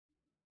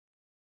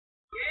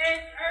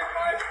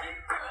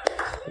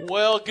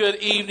Well, good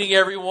evening,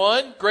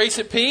 everyone. Grace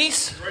and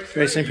peace.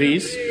 Grace and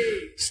peace.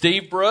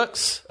 Steve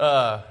Brooks,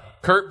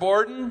 Kurt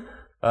Borden,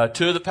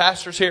 two of the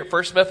pastors here at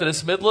First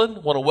Methodist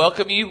Midland, want to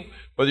welcome you.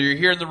 Whether you're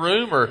here in the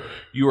room or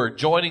you are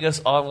joining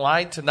us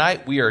online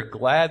tonight, we are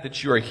glad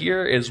that you are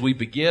here as we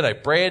begin a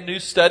brand new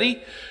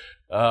study.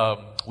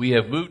 We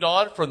have moved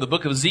on from the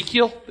book of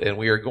Ezekiel, and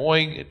we are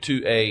going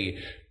to a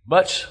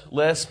much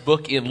less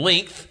book in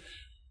length,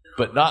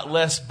 but not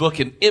less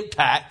book in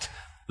impact,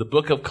 the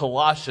book of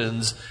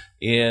Colossians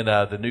in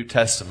the New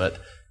Testament,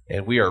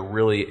 and we are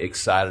really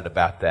excited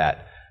about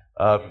that.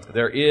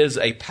 There is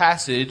a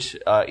passage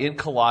in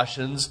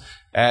Colossians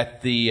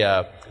at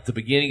the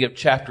beginning of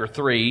chapter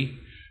 3.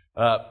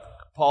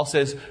 Paul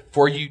says,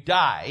 "For you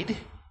died,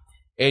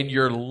 and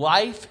your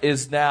life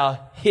is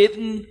now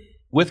hidden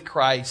with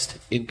Christ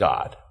in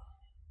God."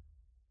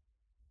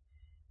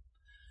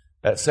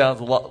 That sounds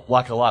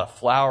like a lot of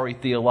flowery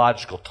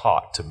theological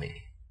talk to me.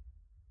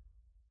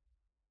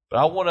 But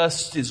I want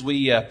us, as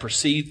we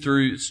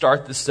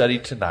start the study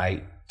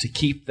tonight, to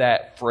keep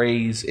that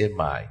phrase in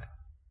mind.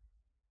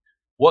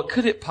 What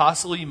could it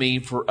possibly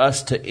mean for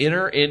us to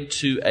enter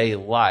into a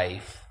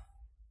life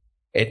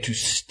and to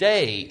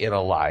stay in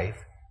a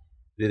life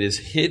that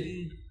is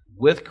hidden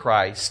with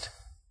Christ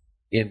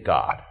in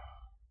God?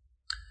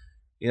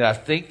 And I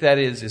think that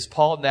is, as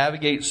Paul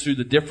navigates through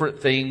the different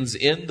things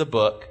in the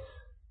book,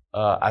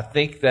 I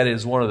think that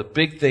is one of the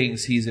big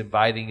things he's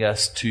inviting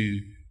us to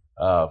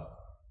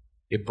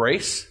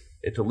embrace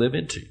and to live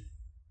into.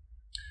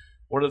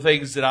 One of the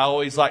things that I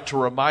always like to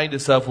remind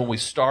us of when we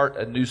start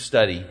a new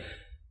study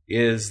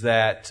is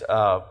that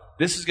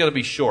this is going to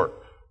be short.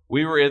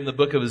 We were in the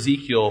book of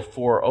Ezekiel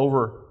for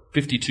over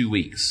 52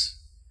 weeks,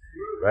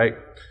 right?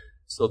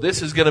 So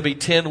this is going to be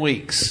 10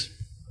 weeks.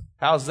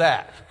 How's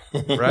that,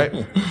 right?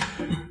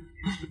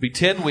 It'll be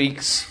 10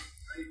 weeks.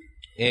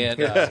 And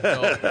we're going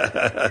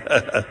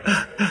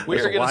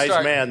to start.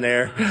 Wise man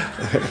there.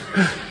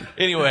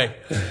 Anyway,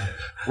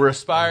 we're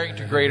aspiring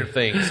to greater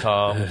things,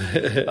 Tom.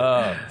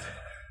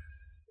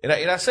 And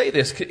I say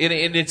this,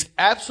 and it's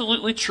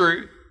absolutely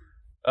true.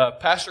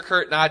 Pastor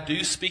Kurt and I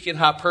do speak in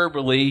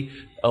hyperbole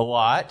a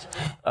lot,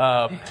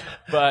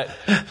 but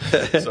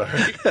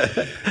sorry,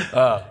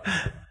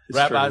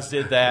 rabbis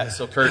did that,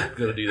 so Kurt's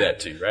going to do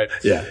that too, right?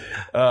 Yeah.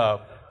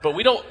 But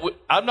we don't.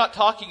 I'm not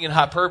talking in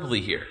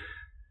hyperbole here.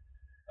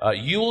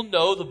 You will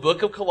know the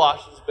book of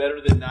Colossians better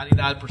than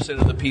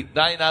 99.9%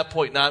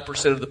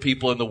 of the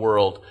people in the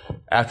world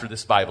after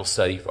this Bible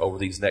study over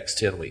these next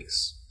 10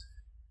 weeks.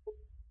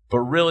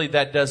 But really,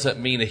 that doesn't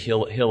mean a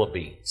hill of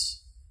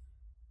beans.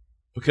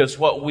 Because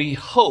what we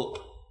hope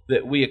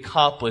that we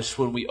accomplish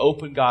when we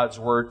open God's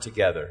Word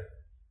together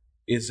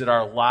is that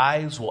our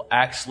lives will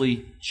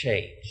actually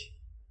change,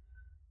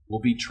 will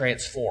be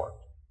transformed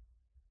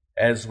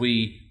as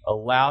we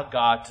allow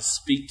God to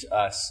speak to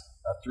us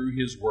through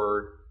His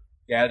Word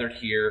gathered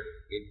here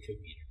in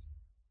community.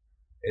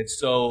 And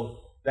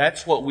so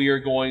that's what we are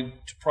going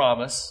to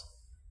promise,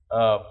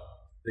 that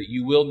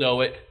you will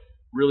know it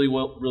really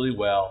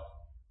well,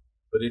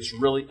 but it's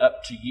really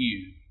up to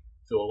you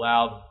to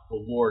allow the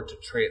Lord to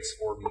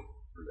transform you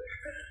through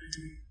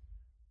it.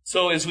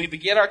 So as we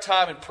begin our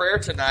time in prayer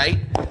tonight,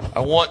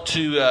 I want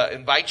to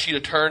invite you to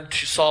turn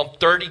to Psalm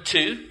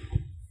 32.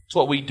 It's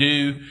what we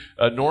do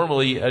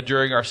normally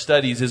during our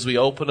studies, is we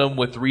open them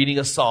with reading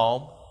a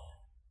psalm.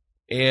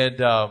 And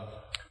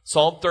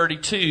Psalm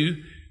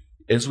 32,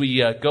 as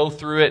we go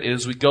through it,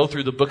 as we go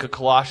through the book of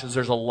Colossians,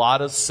 there's a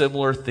lot of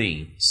similar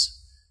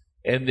themes.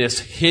 And this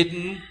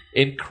hidden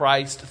in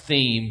Christ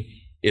theme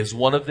is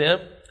one of them.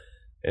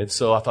 And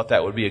so I thought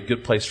that would be a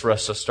good place for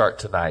us to start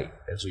tonight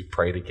as we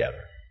pray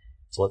together.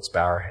 So let's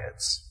bow our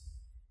heads.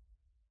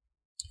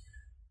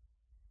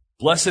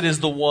 Blessed is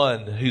the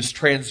one whose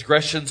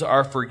transgressions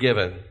are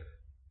forgiven,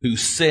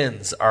 whose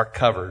sins are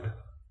covered.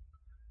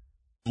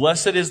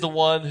 Blessed is the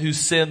one whose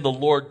sin the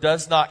Lord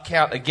does not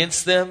count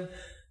against them,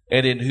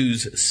 and in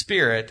whose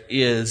spirit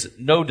is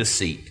no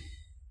deceit.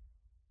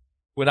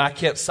 When I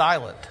kept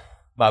silent,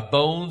 my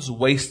bones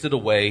wasted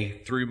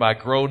away through my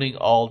groaning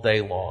all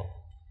day long.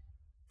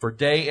 For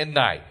day and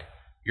night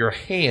your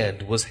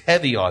hand was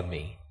heavy on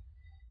me.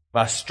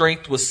 My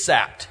strength was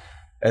sapped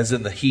as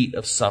in the heat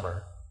of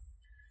summer.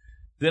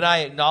 Then I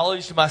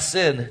acknowledged my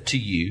sin to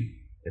you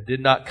and did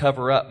not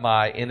cover up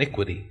my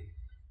iniquity.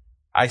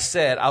 I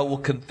said, I will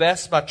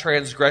confess my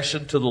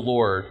transgression to the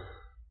Lord,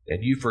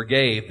 and you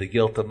forgave the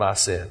guilt of my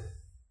sin.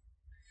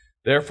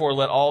 Therefore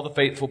let all the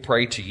faithful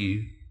pray to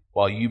you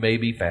while you may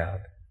be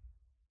found.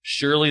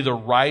 Surely the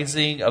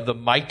rising of the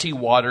mighty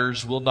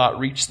waters will not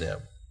reach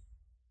them.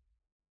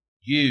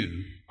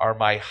 You are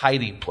my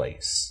hiding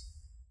place.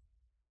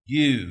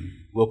 You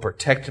will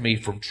protect me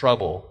from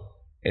trouble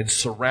and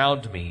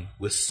surround me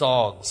with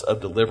songs of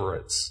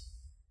deliverance.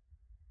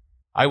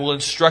 I will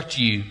instruct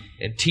you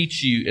and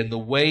teach you in the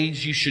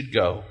ways you should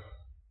go.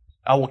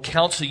 I will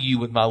counsel you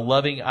with my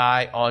loving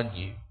eye on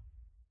you.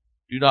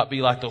 Do not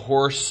be like the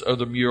horse or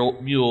the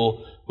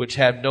mule which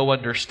have no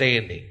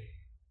understanding,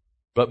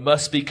 but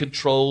must be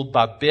controlled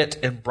by bit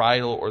and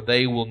bridle, or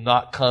they will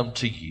not come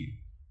to you.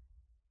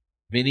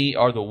 Many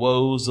are the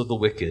woes of the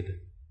wicked,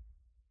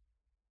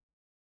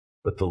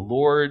 but the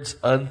Lord's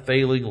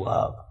unfailing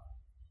love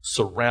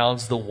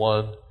surrounds the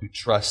one who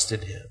trusts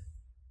in him.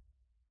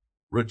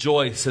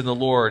 Rejoice in the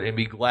Lord and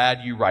be glad,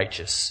 you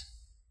righteous.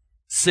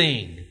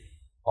 Sing,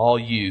 all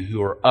you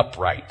who are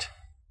upright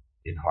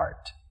in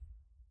heart.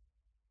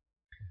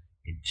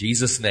 In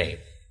Jesus' name,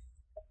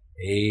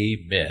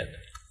 amen.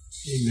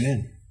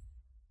 Amen.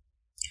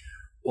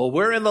 Well,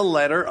 we're in the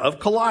letter of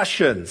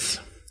Colossians.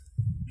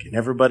 Can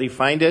everybody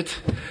find it?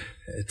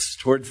 It's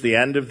towards the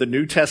end of the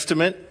New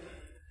Testament.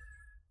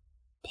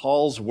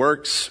 Paul's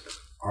works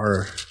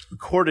are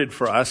recorded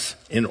for us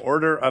in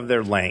order of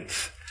their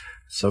length.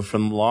 So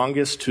from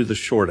longest to the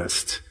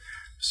shortest.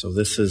 So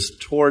this is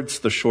towards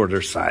the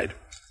shorter side.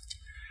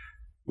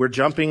 We're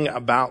jumping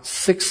about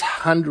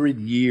 600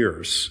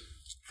 years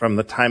from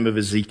the time of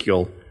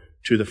Ezekiel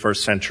to the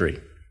first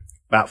century,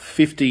 about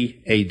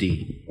 50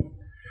 AD.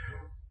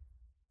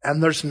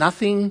 And there's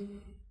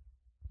nothing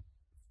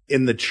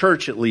in the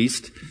church, at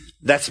least,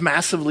 that's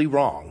massively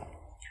wrong.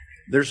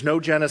 There's no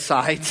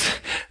genocides.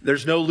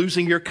 There's no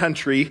losing your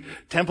country.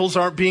 Temples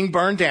aren't being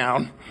burned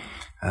down.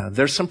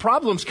 There's some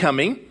problems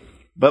coming,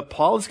 but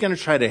Paul is going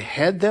to try to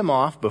head them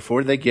off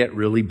before they get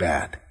really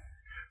bad.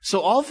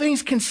 So all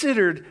things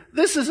considered,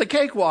 this is a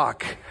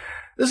cakewalk.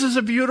 This is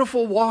a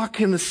beautiful walk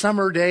in the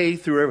summer day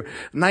through a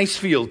nice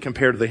field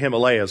compared to the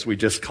Himalayas we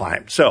just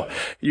climbed. So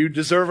you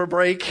deserve a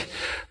break.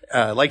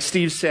 Like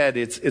Steve said,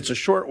 it's a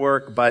short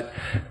work, but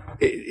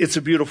it's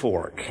a beautiful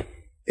work.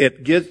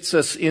 It gets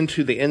us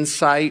into the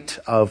insight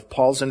of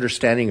Paul's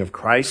understanding of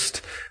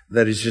Christ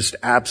that is just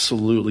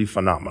absolutely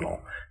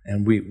phenomenal.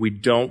 And we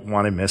don't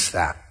want to miss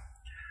that.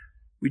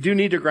 We do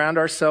need to ground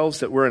ourselves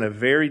that we're in a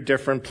very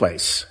different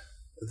place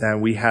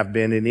than we have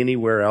been in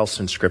anywhere else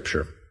in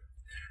Scripture.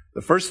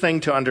 The first thing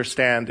to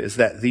understand is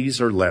that these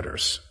are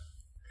letters.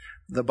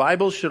 The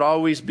Bible should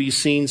always be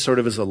seen sort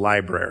of as a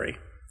library.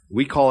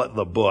 We call it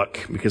the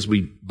book because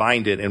we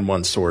bind it in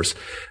one source,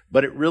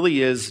 but it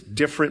really is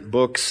different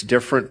books,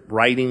 different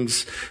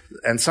writings,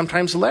 and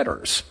sometimes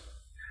letters.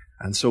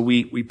 And so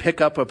we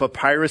pick up a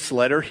papyrus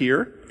letter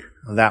here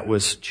that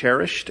was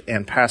cherished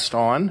and passed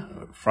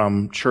on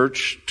from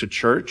church to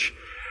church.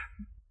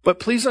 But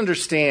please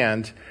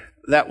understand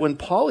that when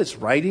Paul is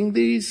writing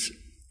these,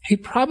 he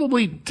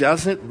probably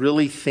doesn't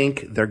really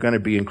think they're going to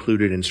be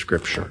included in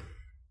Scripture.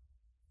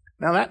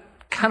 Now that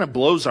kind of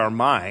blows our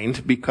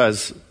mind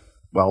because,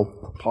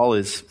 well, Paul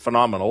is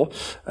phenomenal.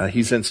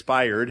 He's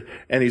inspired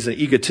and he's an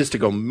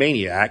egotistical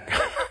maniac.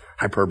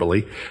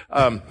 Hyperbole.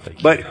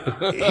 But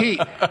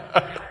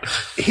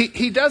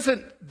he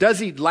doesn't, does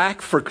he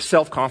lack for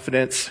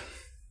self-confidence?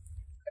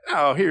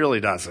 No, he really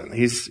doesn't.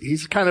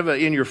 He's kind of an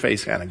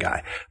in-your-face kind of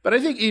guy. But I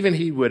think even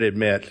he would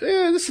admit,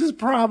 this is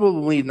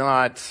probably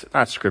not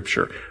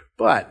Scripture.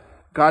 But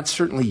God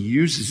certainly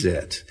uses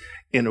it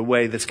in a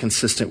way that's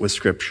consistent with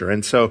Scripture.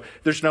 And so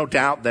there's no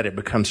doubt that it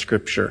becomes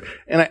Scripture.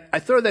 And I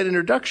throw that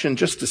introduction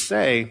just to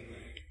say,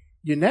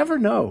 you never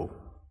know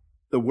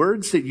the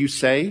words that you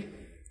say,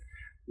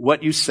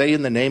 what you say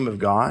in the name of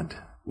God,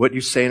 what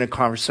you say in a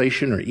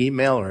conversation or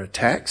email or a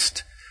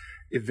text,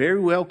 it very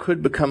well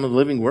could become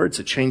living words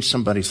that change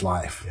somebody's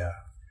life. Yeah.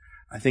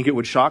 I think it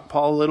would shock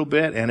Paul a little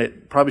bit, and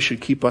it probably should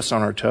keep us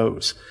on our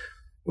toes.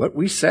 What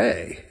we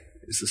say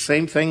is the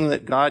same thing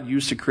that God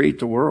used to create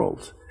the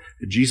world,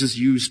 that Jesus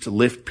used to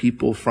lift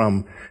people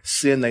from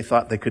sin they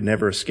thought they could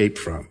never escape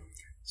from.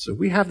 So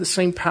we have the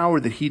same power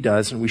that he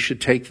does, and we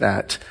should take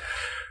that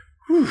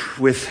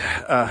with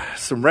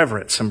some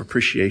reverence, some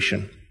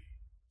appreciation.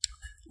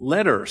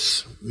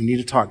 Letters, we need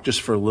to talk just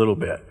for a little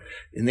bit,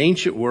 in the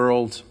ancient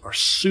world are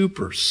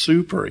super,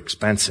 super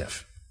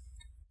expensive.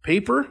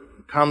 Paper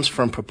comes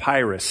from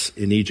papyrus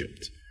in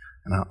Egypt.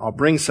 And I'll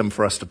bring some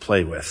for us to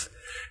play with.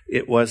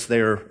 It was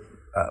their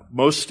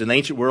in the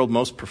ancient world,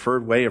 most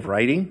preferred way of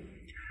writing,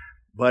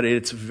 but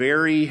it's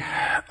very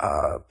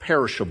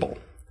perishable.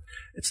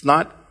 It's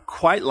not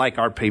quite like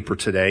our paper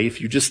today.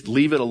 If you just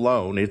leave it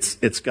alone,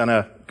 it's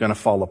gonna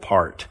fall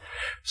apart.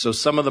 So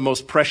some of the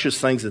most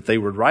precious things that they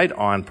would write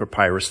on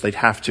papyrus, they'd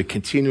have to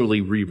continually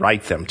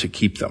rewrite them to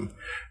keep them.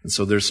 And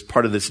so there's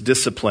part of this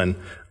discipline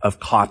of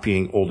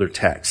copying older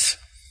texts.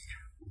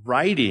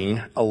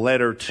 Writing a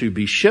letter to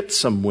be shipped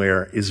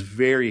somewhere is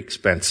very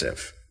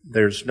expensive.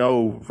 There's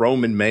no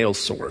Roman mail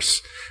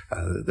source.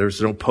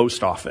 There's no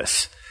post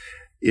office.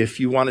 If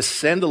you want to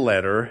send a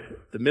letter,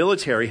 the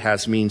military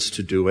has means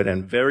to do it,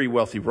 and very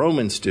wealthy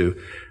Romans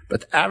do.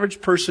 But the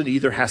average person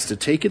either has to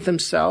take it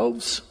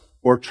themselves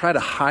or try to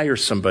hire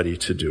somebody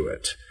to do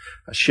it,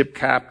 a ship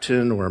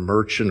captain or a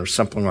merchant or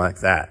something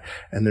like that.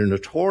 And they're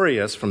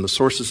notorious from the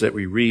sources that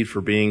we read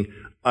for being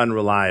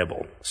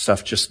unreliable.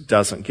 Stuff just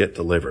doesn't get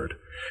delivered.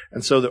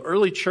 And so the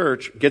early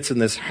church gets in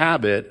this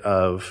habit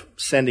of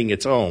sending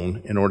its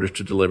own in order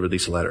to deliver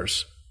these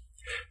letters.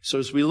 So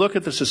as we look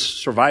at this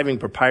surviving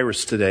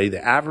papyrus today,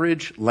 the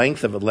average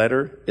length of a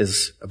letter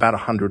is about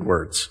 100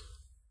 words,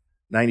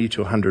 90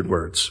 to 100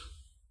 words.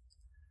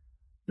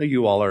 Now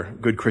you all are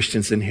good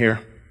Christians in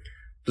here.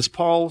 Does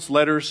Paul's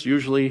letters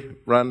usually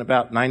run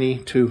about 90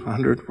 to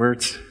 100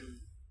 words?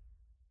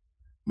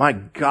 My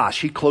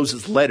gosh, he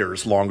closes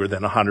letters longer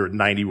than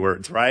 190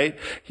 words, right?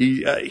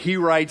 He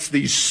writes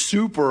these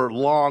super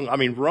long,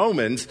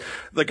 Romans,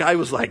 the guy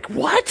was like,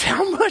 what?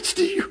 How much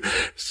do you?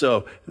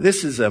 So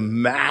this is a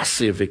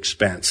massive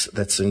expense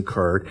that's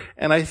incurred.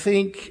 And I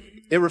think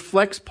it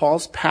reflects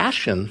Paul's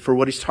passion for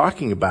what he's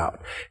talking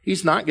about.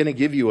 He's not going to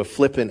give you a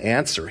flippant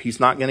answer. He's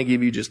not going to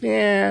give you just,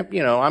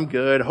 I'm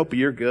good. Hope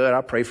you're good.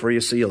 I'll pray for you.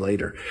 See you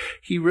later.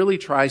 He really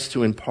tries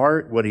to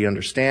impart what he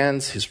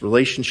understands, his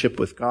relationship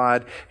with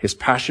God, his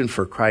passion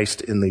for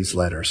Christ in these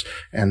letters.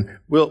 And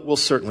we'll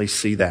certainly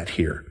see that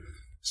here.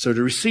 So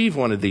to receive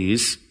one of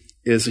these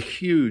is a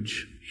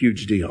huge,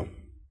 huge deal.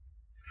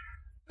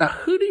 Now,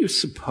 who do you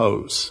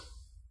suppose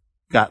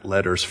got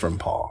letters from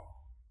Paul?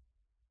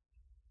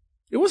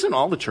 It wasn't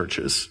all the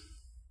churches.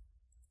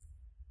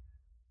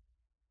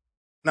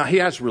 Now, he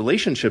has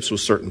relationships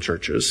with certain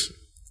churches,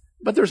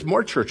 but there's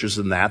more churches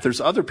than that.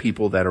 There's other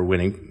people that are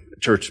winning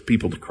church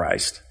people to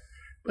Christ.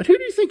 But who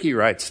do you think he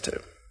writes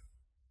to?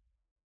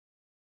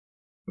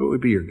 What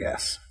would be your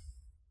guess?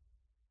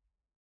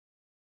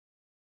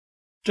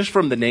 Just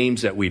from the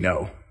names that we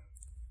know.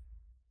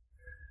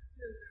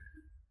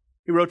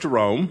 He wrote to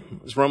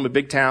Rome. Is Rome a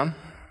big town?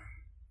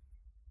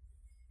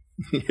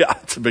 Yeah,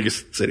 it's the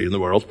biggest city in the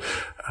world.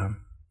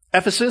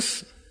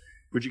 Ephesus,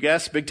 would you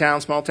guess? Big town,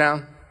 small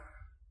town?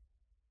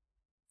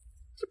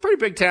 It's a pretty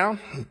big town.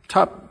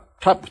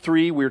 Top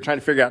three we were trying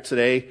to figure out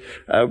today,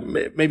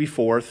 maybe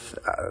fourth.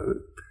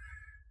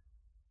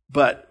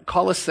 But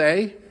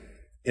Colossae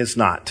is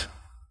not.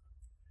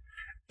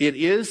 It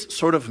is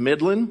sort of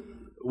Midland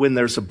when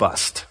there's a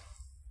bust.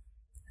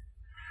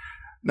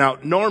 Now,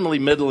 normally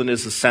Midland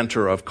is the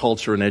center of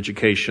culture and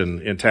education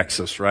in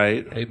Texas,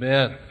 right?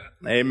 Amen.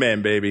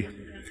 Amen, baby.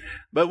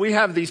 But we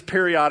have these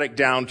periodic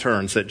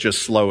downturns that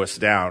just slow us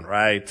down,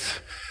 right?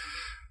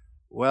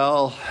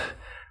 Well,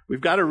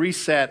 we've got to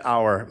reset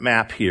our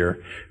map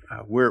here.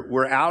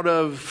 We're out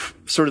of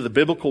sort of the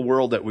biblical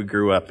world that we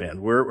grew up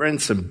in. We're in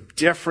some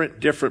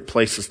different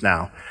places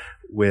now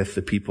with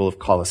the people of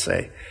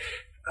Colossae.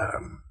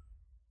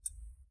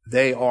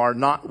 They are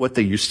not what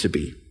they used to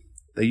be.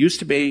 They used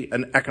to be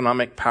an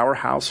economic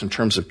powerhouse in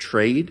terms of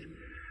trade.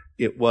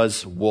 It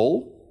was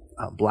wool.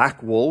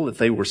 Black wool that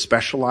they were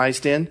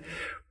specialized in.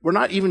 We're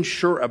not even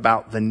sure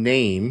about the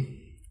name.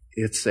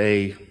 It's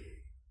a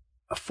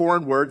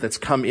foreign word that's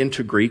come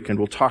into Greek, and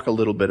we'll talk a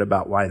little bit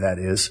about why that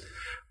is.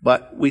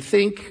 But we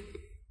think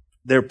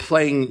they're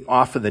playing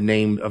off of the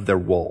name of their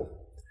wool.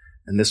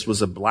 And this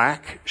was a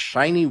black,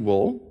 shiny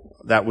wool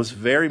that was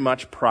very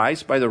much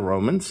prized by the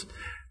Romans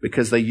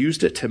because they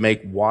used it to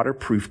make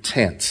waterproof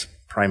tents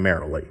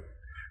primarily.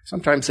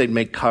 Sometimes they'd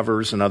make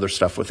covers and other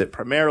stuff with it.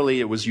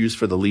 Primarily, it was used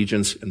for the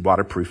legions and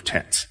waterproof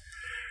tents.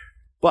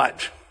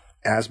 But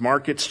as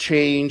markets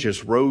change,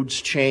 as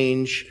roads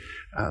change,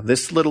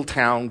 this little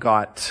town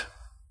got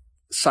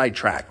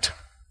sidetracked.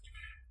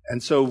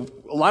 And so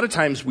a lot of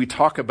times we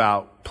talk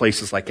about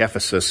places like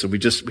Ephesus, and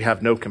we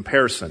have no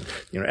comparison.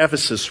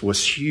 Ephesus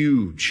was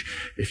huge.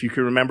 If you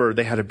can remember,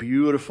 they had a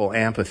beautiful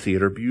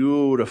amphitheater,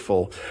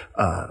 beautiful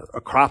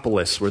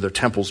Acropolis where their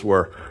temples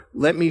were.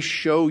 Let me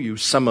show you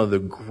some of the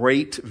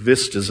great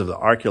vistas of the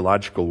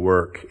archaeological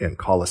work in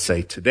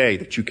Colossae today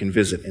that you can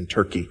visit in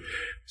Turkey.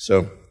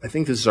 So I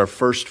think this is our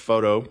first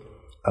photo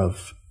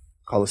of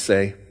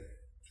Colossae.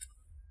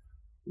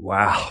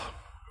 Wow.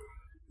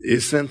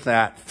 Isn't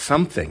that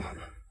something?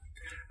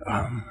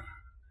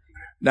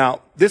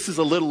 Now, this is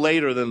a little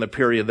later than the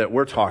period that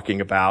we're talking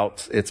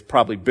about. It's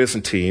probably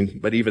Byzantine,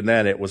 but even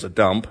then it was a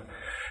dump.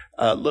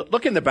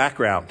 Look in the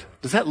background.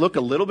 Does that look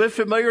a little bit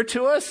familiar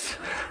to us?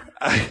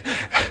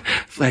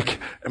 Like,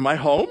 am I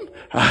home?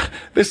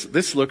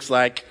 This looks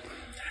like...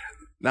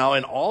 Now,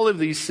 in all of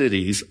these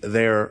cities,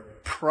 their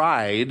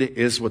pride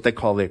is what they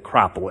call the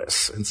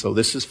Acropolis. And so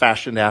this is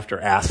fashioned after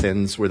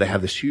Athens, where they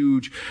have this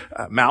huge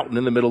mountain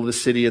in the middle of the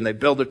city, and they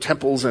build their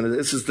temples, and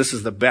this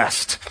is the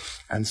best.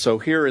 And so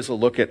here is a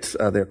look at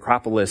the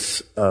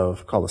Acropolis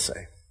of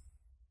Colossae.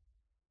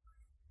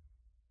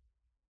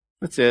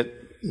 That's it.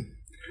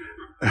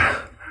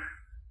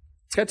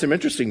 It's got some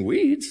interesting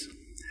weeds.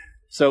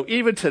 So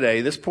even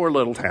today, this poor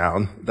little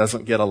town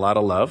doesn't get a lot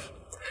of love.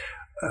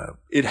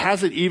 It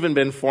hasn't even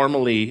been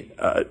formally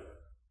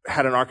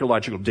had an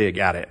archaeological dig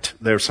at it.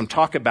 There's some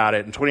talk about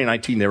it. In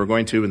 2019, they were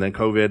going to, and then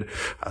COVID.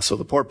 So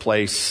the poor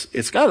place,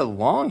 it's got a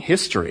long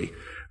history,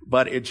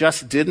 but it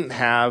just didn't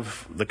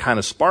have the kind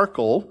of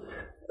sparkle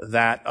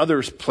that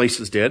other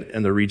places did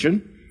in the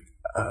region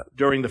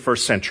during the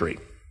first century.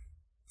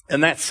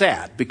 And that's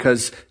sad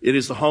because it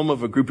is the home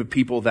of a group of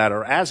people that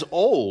are as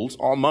old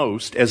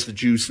almost as the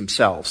Jews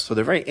themselves. So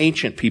they're very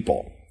ancient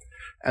people.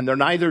 And they're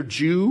neither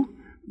Jew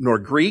nor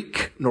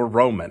Greek nor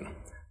Roman.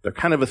 They're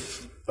kind of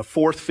a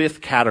fourth,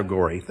 fifth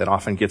category that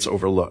often gets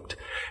overlooked.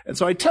 And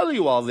so I tell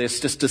you all this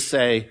just to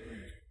say,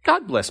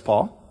 God bless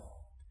Paul.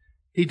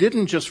 He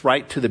didn't just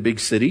write to the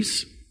big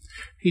cities.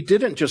 He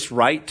didn't just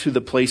write to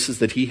the places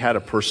that he had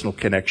a personal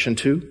connection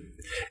to.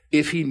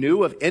 If he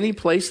knew of any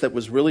place that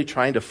was really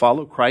trying to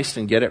follow Christ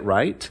and get it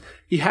right,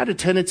 he had a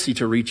tendency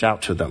to reach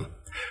out to them.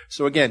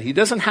 So again, he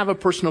doesn't have a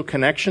personal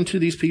connection to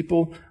these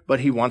people, but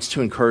he wants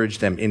to encourage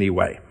them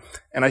anyway.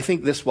 And I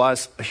think this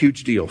was a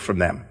huge deal for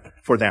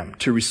them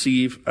to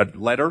receive a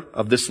letter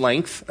of this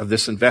length, of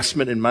this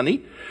investment in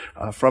money,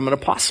 from an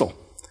apostle,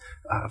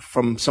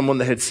 from someone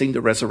that had seen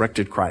the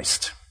resurrected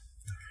Christ.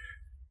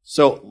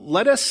 So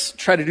let us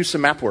try to do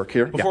some map work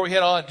here. Before we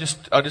head on,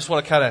 I just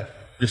want to kind of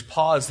just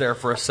pause there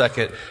for a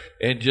second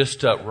and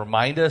just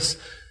remind us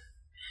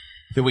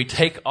that we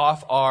take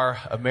off our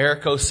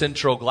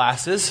Americocentral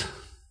glasses,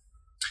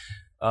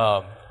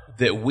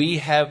 that we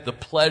have the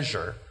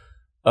pleasure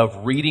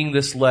of reading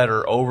this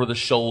letter over the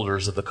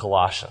shoulders of the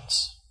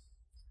Colossians.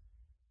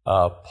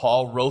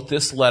 Paul wrote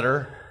this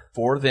letter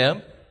for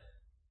them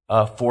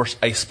for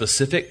a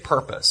specific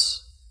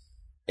purpose.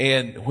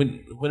 And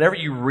whenever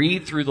you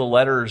read through the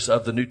letters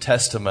of the New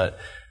Testament,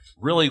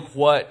 really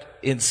what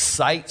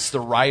incites the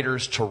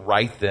writers to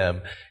write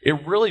them,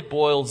 it really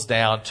boils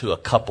down to a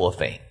couple of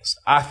things.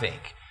 I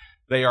think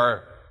they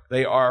are,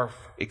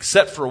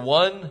 except for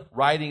one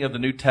writing of the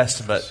New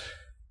Testament,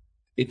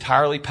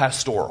 entirely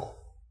pastoral.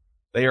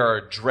 They are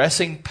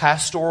addressing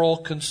pastoral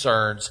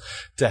concerns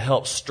to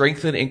help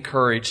strengthen,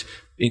 encourage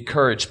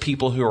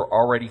people who are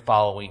already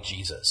following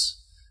Jesus.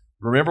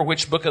 Remember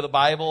which book of the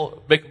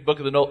Bible, book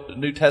of the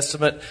New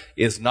Testament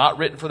is not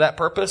written for that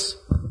purpose?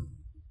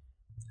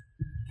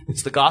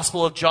 It's the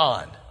Gospel of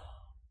John.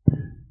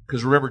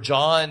 Because remember,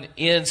 John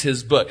ends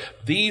his book.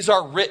 These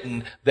are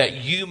written that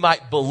you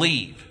might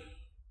believe.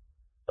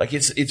 Like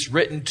it's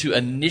written to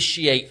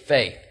initiate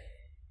faith.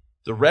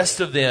 The rest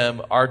of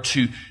them are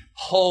to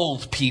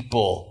hold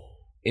people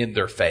in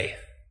their faith.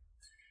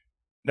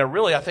 Now,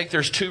 really, I think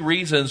there's two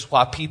reasons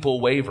why people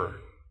waver.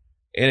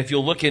 And if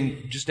you'll look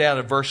in just down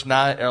to verse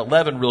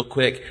 11 real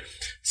quick, it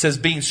says,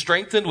 being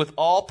strengthened with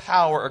all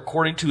power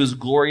according to his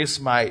glorious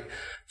might,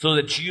 so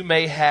that you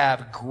may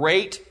have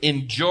great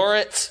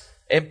endurance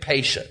and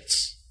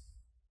patience.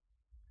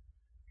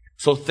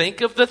 So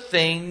think of the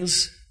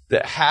things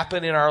that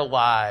happen in our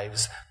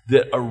lives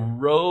that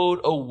erode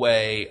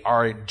away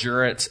our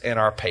endurance and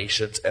our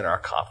patience and our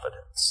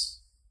confidence.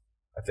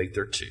 I think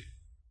there are two.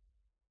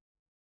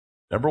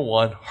 Number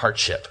one,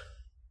 hardship.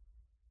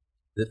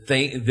 The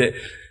thing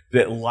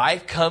that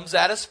life comes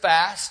at us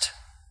fast.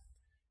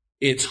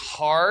 It's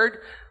hard.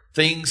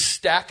 Things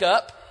stack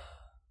up.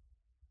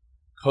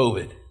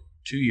 COVID,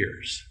 2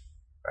 years,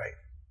 right?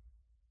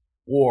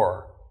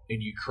 War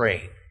in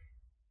Ukraine.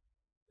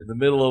 In the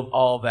middle of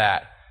all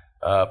that,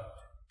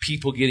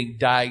 people getting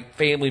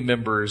family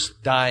members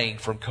dying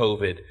from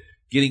COVID,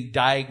 getting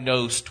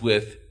diagnosed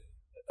with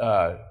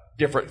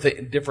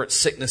different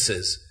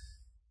sicknesses,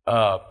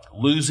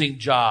 losing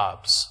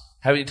jobs,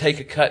 having to take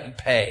a cut in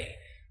pay.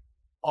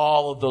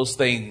 All of those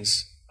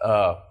things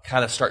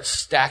kind of start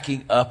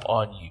stacking up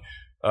on you.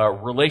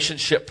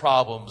 Relationship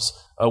problems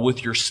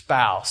with your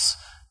spouse.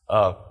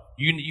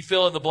 You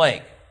fill in the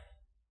blank.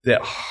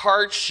 That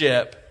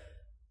hardship,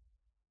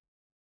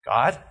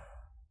 God,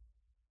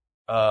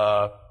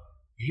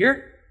 you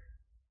here?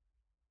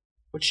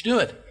 What you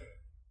doing?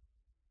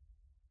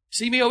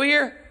 See me over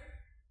here?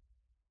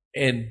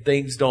 And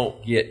things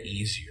don't get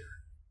easier.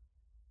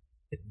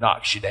 It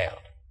knocks you down,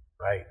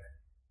 right?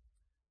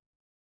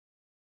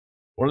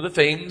 One of the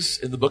things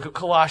in the book of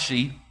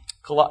Colossians,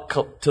 the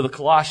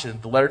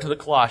letter to the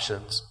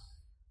Colossians,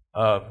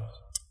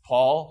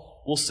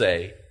 Paul will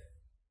say,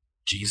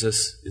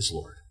 Jesus is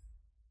Lord.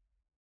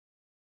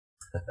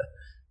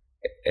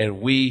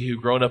 And we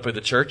who've grown up in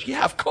the church,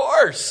 yeah, of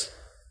course.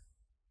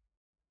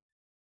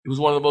 It was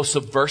one of the most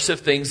subversive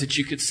things that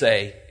you could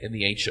say in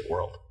the ancient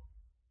world.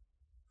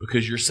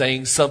 Because you're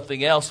saying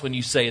something else when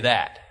you say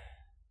that.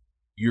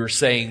 You're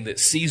saying that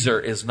Caesar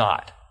is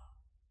not.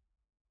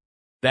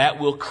 That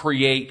will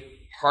create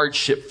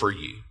hardship for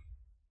you.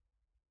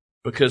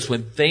 Because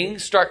when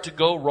things start to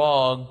go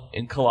wrong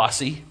in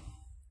Colossae,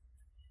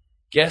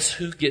 guess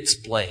who gets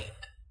blamed?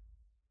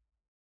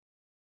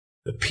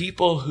 The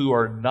people who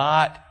are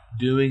not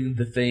doing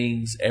the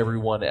things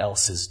everyone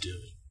else is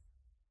doing.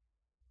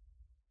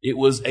 It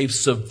was a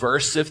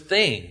subversive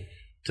thing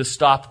to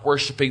stop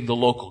worshiping the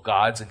local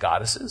gods and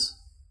goddesses,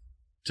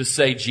 to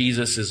say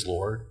Jesus is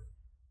Lord,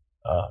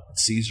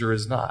 Caesar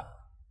is not.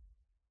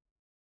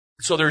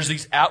 So there's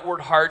these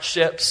outward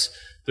hardships.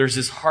 There's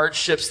these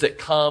hardships that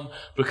come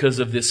because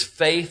of this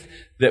faith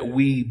that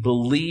we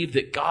believe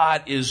that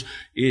God is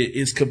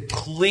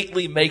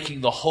completely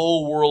making the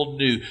whole world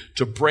new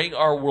to bring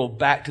our world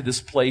back to this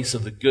place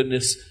of the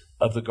goodness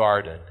of the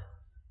garden.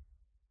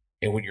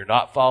 And when you're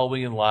not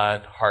following in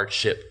line,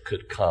 hardship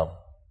could come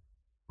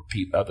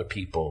for other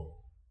people.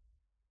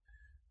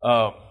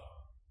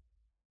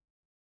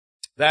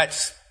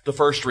 That's the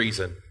first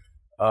reason.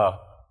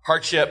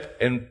 Hardship.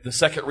 And the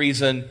second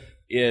reason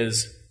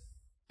is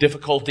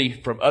difficulty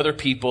from other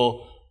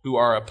people who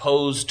are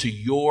opposed to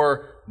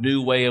your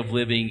new way of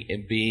living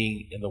and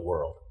being in the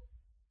world.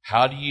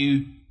 How do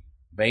you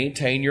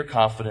maintain your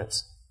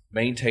confidence,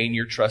 maintain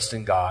your trust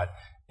in God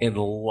in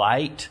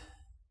light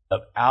of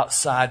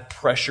outside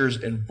pressures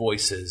and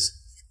voices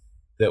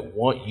that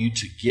want you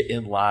to get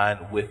in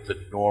line with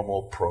the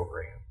normal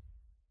program?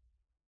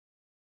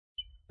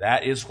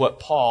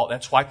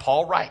 that's why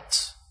Paul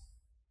writes,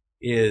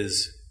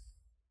 is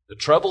the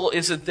trouble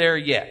isn't there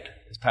yet,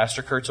 as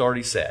Pastor Kurt's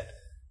already said.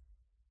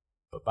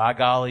 But by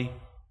golly,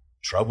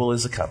 trouble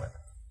is a-coming.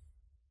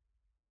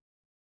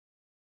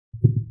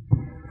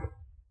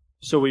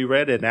 So we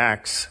read in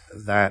Acts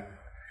that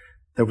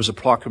there was a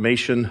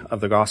proclamation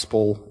of the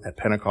gospel at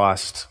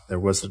Pentecost. There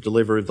was the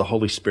delivery of the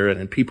Holy Spirit,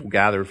 and people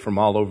gathered from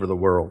all over the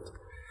world.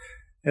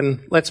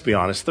 And let's be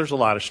honest, there's a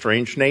lot of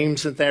strange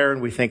names in there,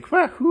 and we think,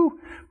 well,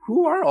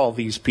 who are all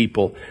these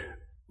people?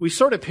 We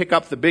sort of pick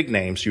up the big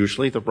names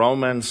usually, the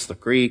Romans, the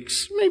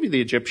Greeks, maybe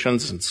the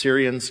Egyptians and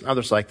Syrians, and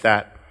others like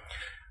that.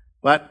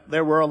 But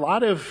there were a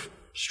lot of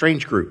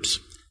strange groups.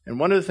 And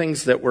one of the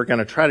things that we're going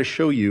to try to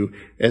show you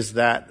is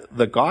that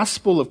the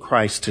gospel of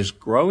Christ is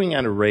growing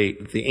at a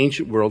rate the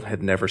ancient world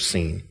had never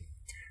seen.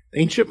 The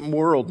ancient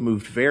world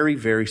moved very,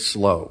 very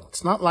slow.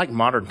 It's not like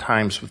modern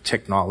times with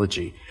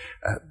technology.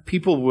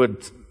 People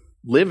would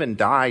live and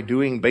die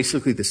doing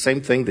basically the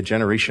same thing the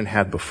generation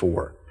had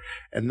before.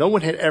 And no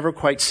one had ever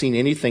quite seen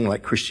anything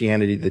like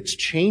Christianity that's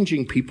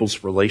changing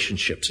people's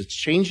relationships. It's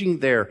changing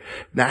their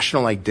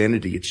national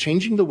identity. It's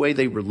changing the way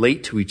they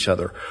relate to each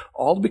other,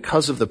 all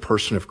because of the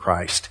person of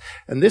Christ.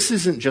 And this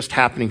isn't just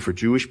happening for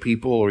Jewish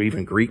people or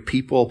even Greek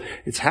people.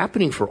 It's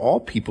happening for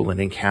all people in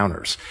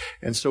encounters.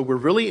 And so we're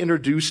really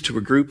introduced to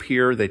a group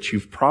here that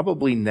you've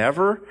probably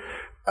never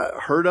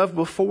heard of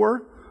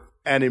before.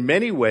 And in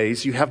many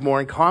ways, you have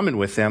more in common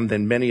with them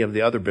than many of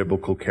the other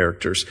biblical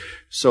characters.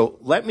 So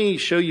let me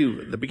show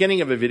you the beginning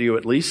of a video,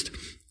 at least,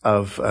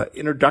 of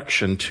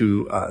introduction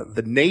to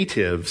the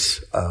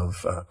natives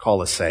of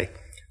Colossae.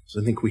 So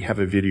I think we have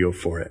a video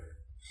for it.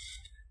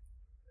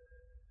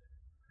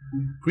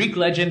 Greek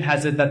legend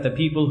has it that the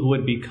people who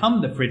would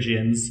become the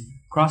Phrygians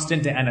crossed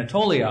into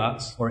Anatolia,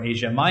 or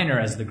Asia Minor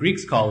as the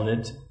Greeks called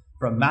it,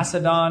 from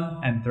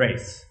Macedon and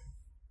Thrace.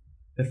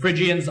 The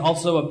Phrygians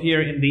also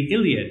appear in the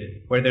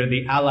Iliad, where they're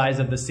the allies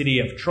of the city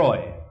of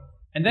Troy.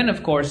 And then,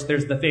 of course,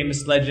 there's the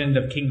famous legend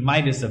of King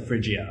Midas of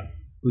Phrygia,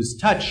 whose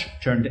touch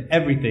turned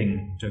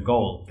everything to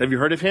gold. Have you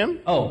heard of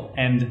him? Oh,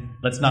 and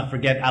let's not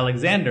forget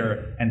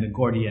Alexander and the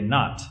Gordian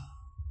knot.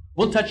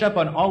 We'll touch up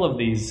on all of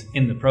these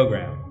in the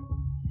program.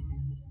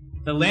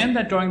 The land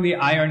that during the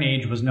Iron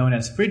Age was known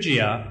as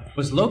Phrygia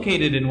was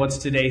located in what's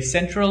today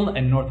central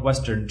and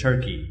northwestern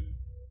Turkey.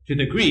 To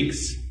the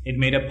Greeks, it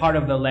made a part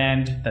of the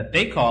land that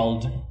they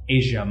called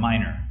Asia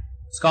Minor.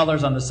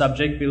 Scholars on the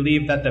subject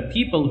believe that the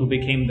people who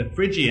became the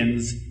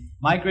Phrygians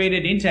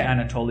migrated into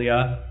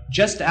Anatolia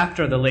just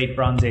after the late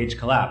Bronze Age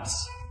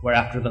collapse, where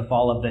after the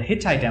fall of the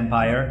Hittite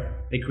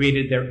Empire, they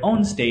created their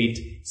own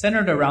state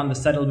centered around the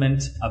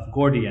settlement of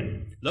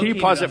Gordian. Can you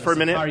pause it for a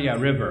minute? Sakarya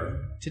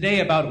River, today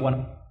about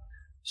one.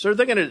 So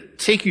they're going to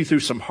take you through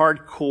some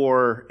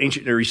hardcore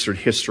ancient Near Eastern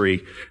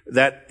history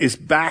that is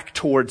back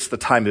towards the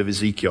time of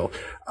Ezekiel.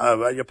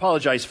 I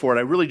apologize for it.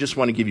 I really just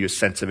want to give you a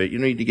sense of it. You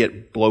don't need to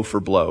get blow for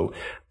blow.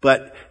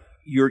 But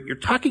you're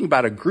talking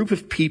about a group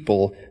of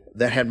people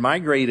that had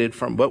migrated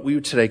from what we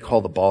would today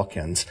call the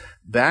Balkans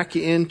back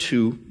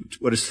into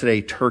what is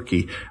today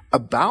Turkey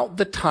about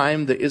the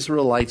time the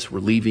Israelites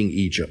were leaving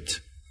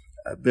Egypt.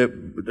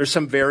 There's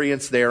some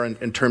variance there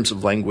in terms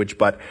of language,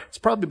 but it's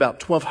probably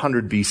about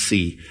 1200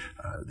 BC.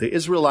 The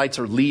Israelites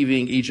are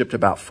leaving Egypt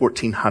about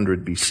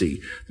 1400 BC.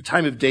 The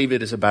time of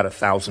David is about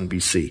 1000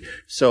 BC.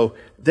 So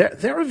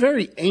they're a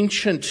very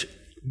ancient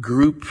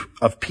group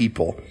of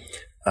people.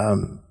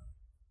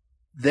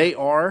 They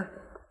are,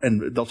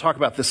 and they'll talk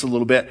about this a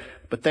little bit,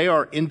 but they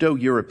are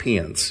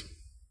Indo-Europeans.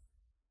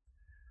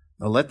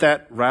 Now let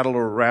that rattle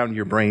around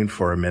your brain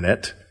for a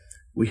minute.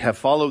 We have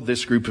followed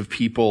this group of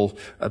people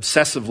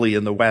obsessively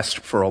in the West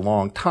for a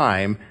long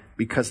time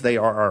because they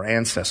are our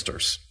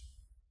ancestors.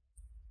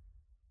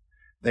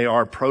 They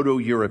are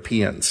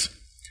Proto-Europeans.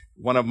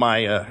 One of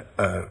my,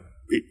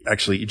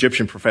 actually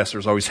Egyptian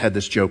professors always had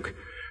this joke.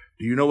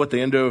 Do you know what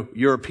the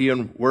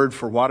Indo-European word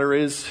for water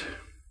is?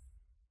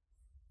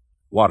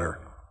 Water.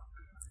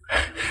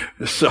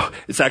 So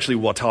it's actually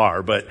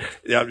watar, but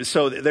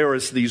so there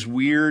was these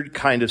weird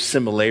kind of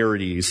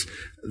similarities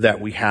that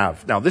we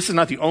have. Now, this is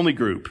not the only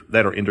group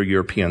that are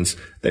Indo-Europeans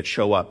that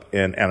show up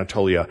in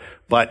Anatolia,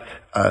 but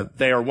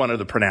they are one of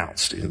the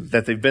pronounced.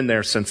 That they've been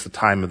there since the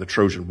time of the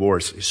Trojan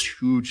Wars is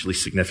hugely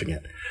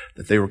significant.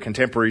 That they were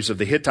contemporaries of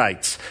the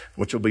Hittites,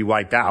 which will be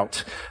wiped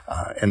out,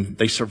 and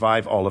they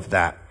survive all of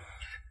that.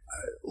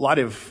 A lot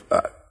of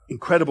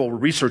incredible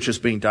research is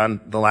being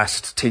done the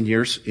last 10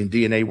 years in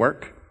DNA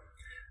work.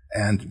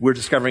 And we're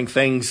discovering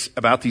things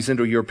about these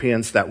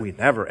Indo-Europeans that we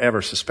never,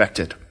 ever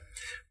suspected.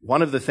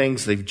 One of the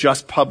things they've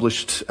just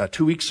published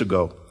 2 weeks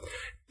ago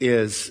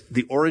is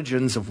the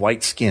origins of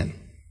white skin.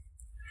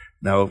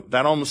 Now,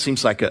 that almost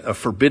seems like a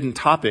forbidden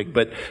topic,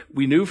 but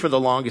we knew for the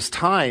longest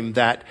time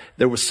that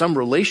there was some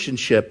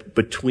relationship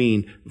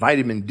between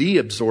vitamin D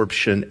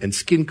absorption and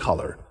skin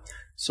color.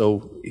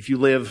 So if you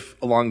live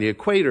along the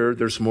equator,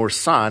 there's more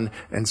sun,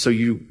 and so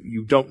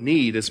you don't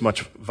need as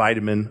much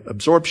vitamin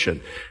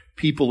absorption.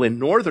 People in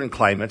northern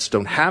climates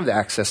don't have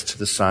access to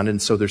the sun, and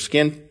so their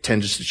skin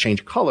tends to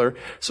change color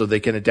so they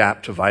can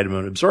adapt to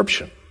vitamin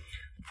absorption.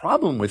 The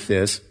Problem with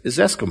this is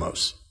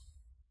Eskimos.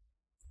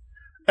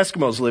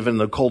 Eskimos live in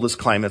the coldest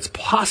climates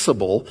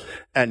possible,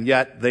 and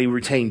yet they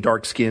retain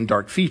dark skin,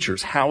 dark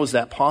features. How is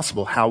that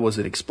possible? How was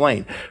it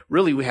explained?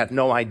 Really, we had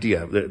no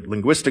idea. The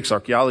linguistics,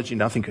 archaeology,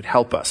 nothing could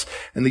help us.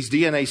 And these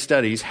DNA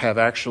studies have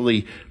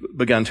actually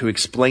begun to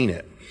explain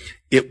it.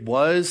 It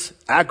was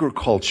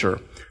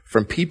agriculture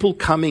from people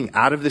coming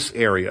out of this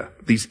area,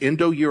 these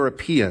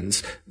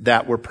Indo-Europeans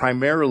that were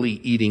primarily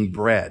eating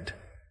bread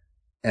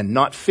and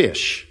not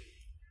fish.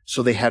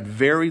 So they had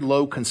very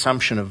low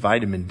consumption of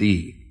vitamin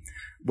D.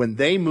 When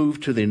they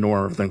moved to the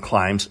northern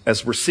climes,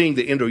 as we're seeing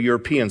the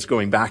Indo-Europeans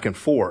going back and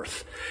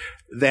forth,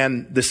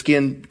 then the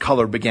skin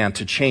color began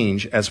to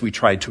change as we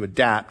tried to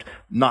adapt,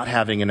 not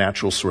having a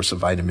natural source of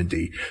vitamin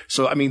D.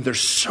 So, I mean,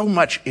 there's so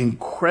much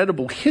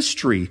incredible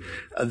history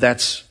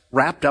that's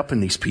wrapped up in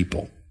these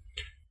people.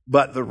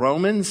 But the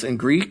Romans and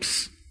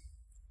Greeks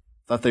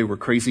thought they were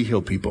crazy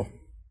hill people.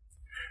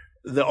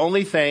 The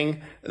only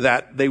thing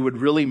that they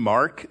would really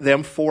mark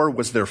them for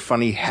was their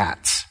funny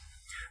hats.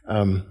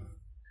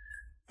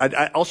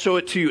 I'll show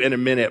it to you in a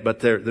minute, but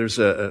there's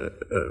a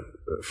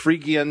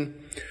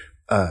Phrygian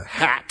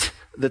hat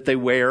that they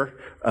wear.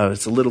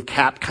 It's a little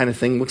cap kind of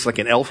thing, looks like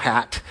an elf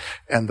hat,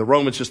 and the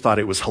Romans just thought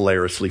it was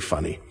hilariously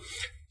funny.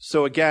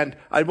 So again,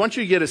 I want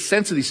you to get a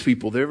sense of these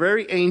people. They're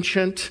very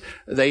ancient.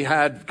 They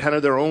had kind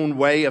of their own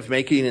way of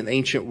making an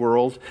ancient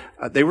world.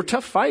 They were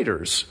tough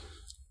fighters,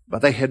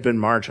 but they had been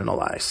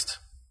marginalized.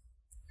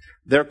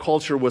 Their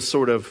culture was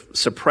sort of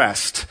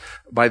suppressed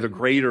by the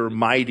greater,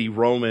 mighty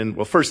Roman,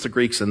 well, first the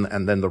Greeks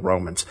and then the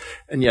Romans.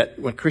 And yet,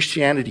 when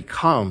Christianity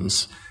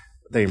comes,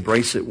 they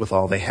embrace it with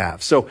all they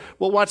have. So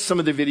we'll watch some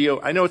of the video.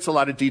 I know it's a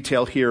lot of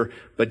detail here,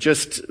 but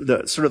just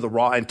the sort of the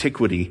raw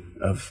antiquity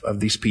of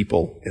these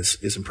people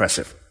is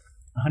impressive.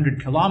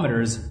 100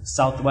 kilometers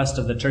southwest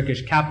of the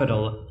Turkish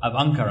capital of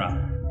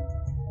Ankara.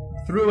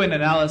 Through an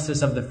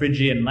analysis of the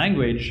Phrygian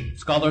language,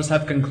 scholars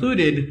have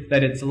concluded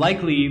that it's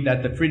likely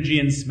that the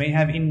Phrygians may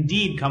have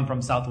indeed come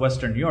from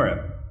southwestern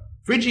Europe.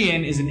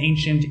 Phrygian is an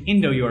ancient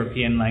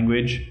Indo-European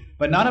language,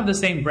 but not of the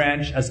same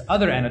branch as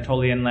other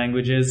Anatolian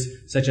languages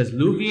such as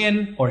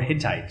Luvian or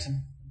Hittite.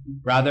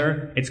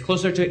 Rather, it's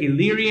closer to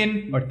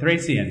Illyrian or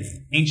Thracian,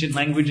 ancient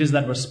languages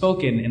that were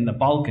spoken in the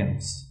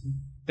Balkans.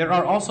 There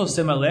are also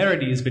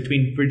similarities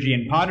between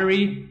Phrygian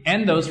pottery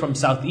and those from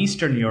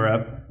southeastern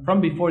Europe from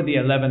before the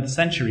 11th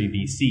century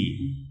BC.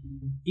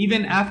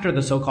 Even after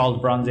the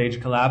so-called Bronze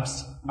Age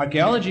collapse,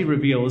 archaeology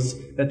reveals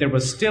that there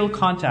was still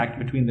contact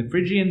between the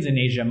Phrygians in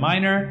Asia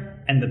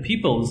Minor and the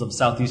peoples of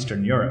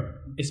southeastern Europe,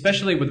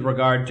 especially with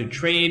regard to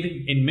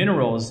trade in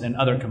minerals and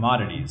other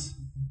commodities.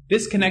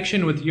 This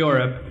connection with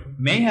Europe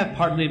may have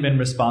partly been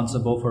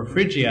responsible for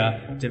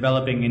Phrygia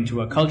developing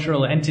into a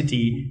cultural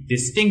entity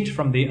distinct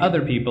from the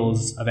other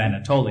peoples of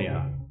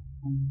Anatolia.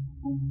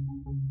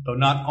 Though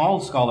not all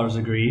scholars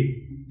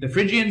agree, the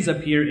Phrygians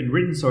appear in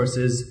written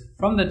sources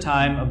from the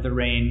time of the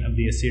reign of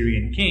the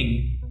Assyrian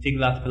king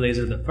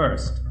Tiglath-Pileser I,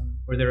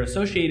 where they're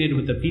associated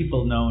with the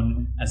people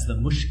known as the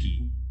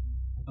Mushki.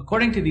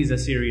 According to these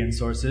Assyrian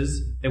sources,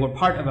 they were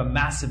part of a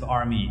massive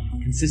army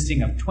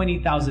consisting of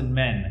 20,000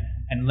 men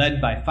and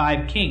led by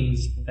 5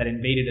 kings that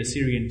invaded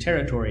Assyrian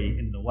territory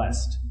in the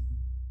west.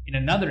 In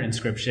another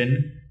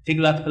inscription,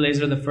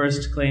 Tiglath-Pileser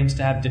I claims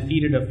to have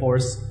defeated a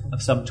force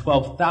of some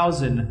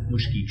 12,000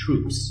 Mushki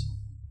troops.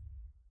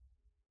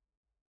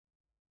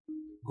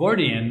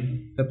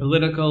 Gordion, the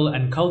political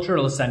and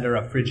cultural center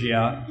of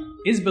Phrygia,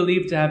 is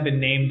believed to have been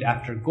named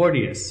after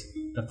Gordius,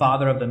 the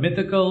father of the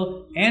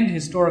mythical and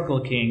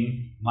historical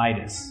king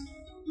Midas.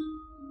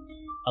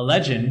 A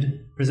legend,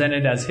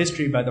 presented as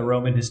history by the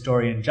Roman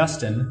historian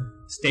Justin,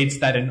 states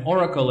that an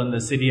oracle in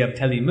the city of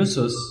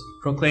Telemussus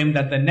proclaimed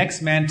that the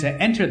next man to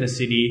enter the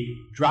city,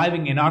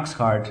 driving an ox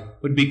cart,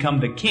 would become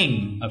the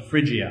king of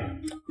Phrygia.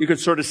 You could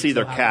sort of see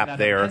their cap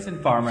there. A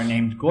peasant farmer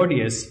named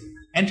Gordius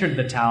entered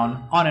the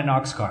town on an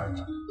ox cart,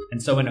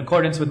 and so in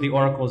accordance with the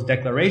oracle's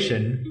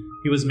declaration,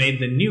 he was made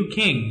the new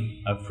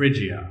king of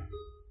Phrygia.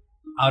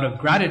 Out of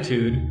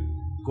gratitude,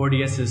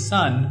 Gordius'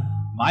 son,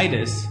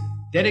 Midas,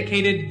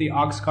 dedicated the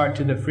ox cart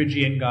to the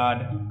Phrygian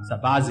god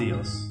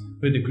Sabazios,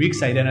 who the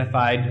Greeks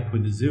identified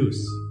with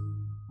Zeus.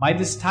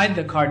 Midas tied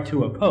the cart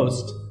to a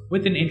post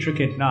with an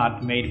intricate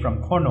knot made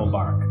from cornel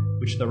bark,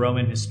 which the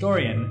Roman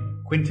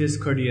historian Quintus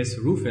Curtius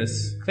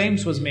Rufus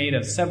claims was made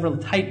of several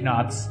tight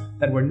knots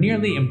that were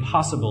nearly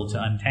impossible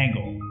to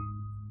untangle.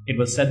 It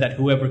was said that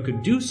whoever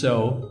could do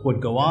so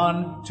would go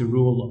on to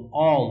rule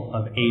all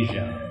of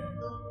Asia.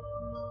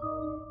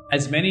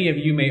 As many of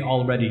you may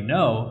already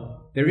know,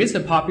 there is a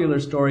popular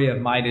story of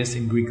Midas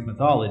in Greek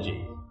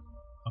mythology.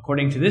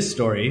 According to this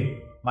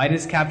story,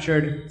 Midas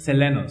captured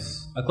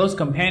Silenus, a close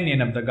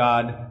companion of the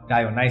god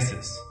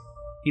Dionysus.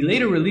 He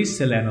later released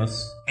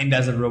Silenus, and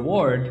as a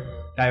reward,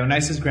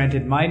 Dionysus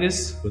granted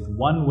Midas with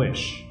one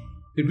wish.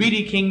 The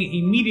greedy king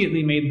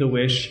immediately made the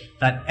wish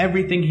that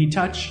everything he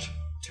touched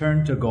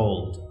turned to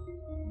gold.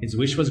 His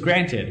wish was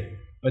granted,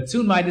 but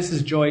soon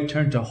Midas's joy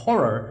turned to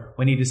horror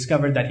when he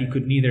discovered that he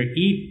could neither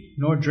eat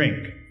nor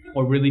drink,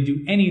 or really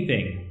do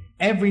anything.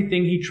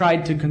 Everything he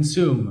tried to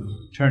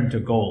consume turned to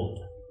gold.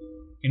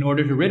 In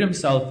order to rid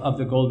himself of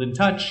the golden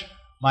touch,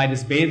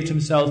 Midas bathed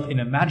himself in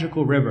a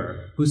magical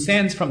river, whose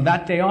sands from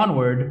that day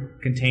onward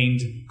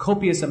contained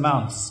copious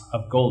amounts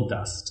of gold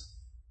dust.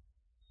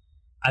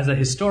 As a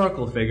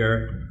historical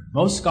figure,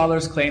 most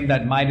scholars claim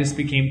that Midas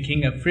became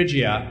king of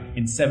Phrygia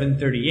in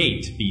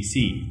 738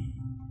 BC.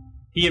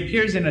 He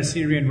appears in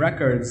Assyrian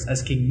records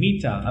as King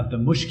Mita of the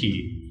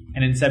Mushki,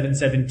 and in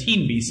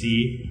 717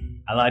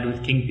 BC, allied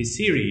with King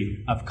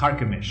Pisiri of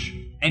Carchemish,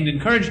 and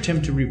encouraged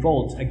him to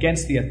revolt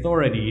against the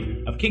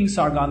authority of King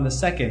Sargon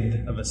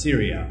II of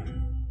Assyria.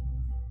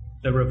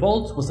 The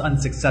revolt was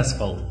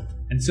unsuccessful,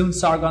 and soon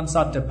Sargon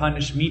sought to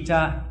punish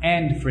Mita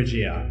and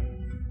Phrygia.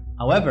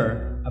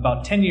 However,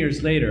 about 10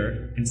 years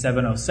later, in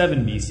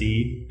 707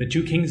 BC, the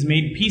two kings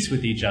made peace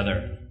with each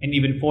other, and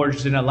even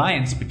forged an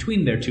alliance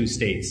between their two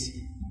states.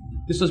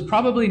 This was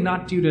probably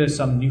not due to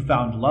some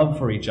newfound love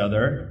for each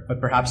other, but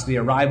perhaps the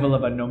arrival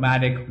of a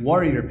nomadic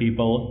warrior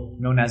people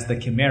known as the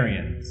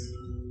Cimmerians.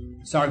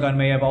 Sargon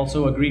may have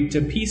also agreed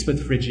to peace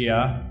with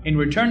Phrygia in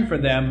return for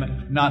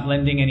them not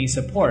lending any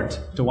support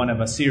to one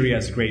of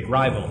Assyria's great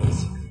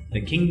rivals,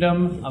 the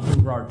kingdom of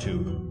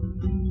Urartu.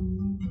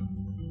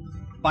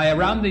 By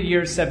around the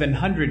year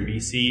 700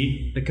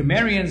 BC, the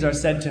Cimmerians are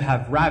said to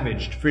have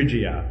ravaged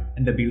Phrygia,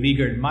 and the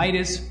beleaguered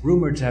Midas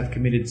rumored to have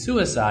committed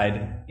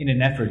suicide in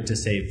an effort to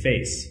save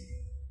face.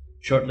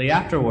 Shortly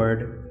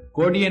afterward,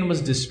 Gordian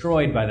was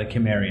destroyed by the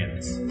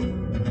Cimmerians.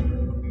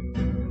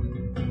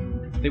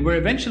 They were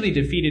eventually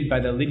defeated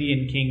by the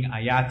Lydian king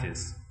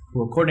Aiatis,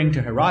 who, according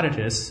to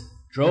Herodotus,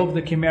 drove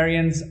the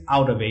Cimmerians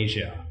out of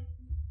Asia.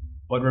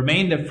 What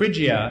remained of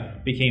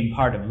Phrygia became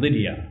part of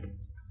Lydia.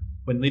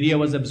 When Lydia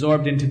was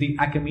absorbed into the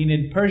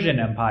Achaemenid Persian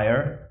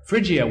Empire,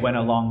 Phrygia went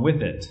along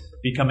with it,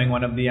 becoming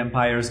one of the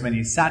empire's many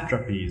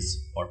satrapies,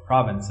 or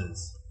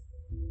provinces.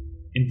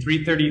 In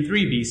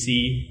 333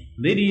 BC,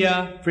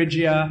 Lydia,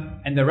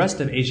 Phrygia, and the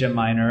rest of Asia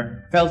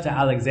Minor fell to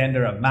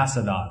Alexander of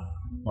Macedon,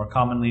 more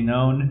commonly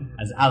known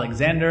as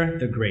Alexander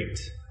the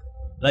Great.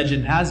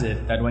 Legend has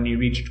it that when he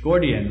reached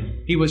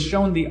Gordian, he was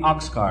shown the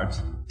ox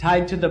cart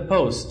tied to the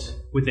post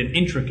with an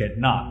intricate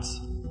knot.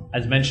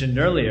 As mentioned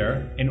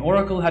earlier, an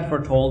oracle had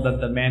foretold that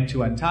the man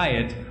to untie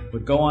it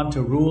would go on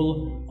to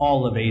rule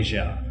all of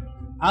Asia.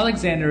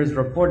 Alexander is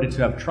reported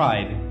to have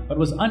tried, but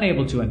was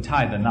unable to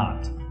untie the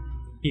knot.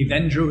 He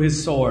then drew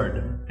his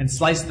sword and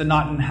sliced the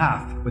knot in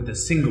half with a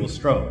single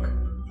stroke.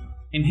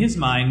 In his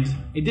mind,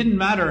 it didn't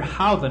matter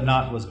how the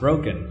knot was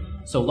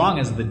broken, so long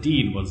as the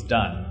deed was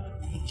done.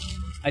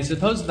 I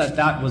suppose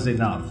that was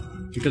enough,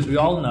 because we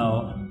all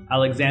know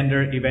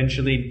Alexander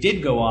eventually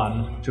did go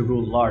on to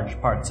rule large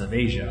parts of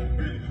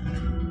Asia.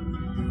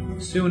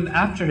 Soon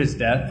after his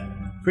death,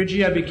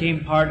 Phrygia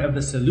became part of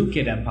the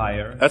Seleucid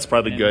Empire. That's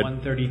probably good.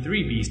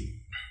 133 BC.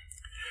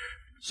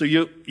 So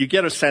you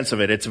get a sense of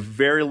it. It's a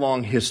very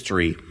long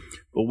history.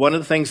 But one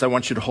of the things I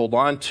want you to hold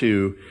on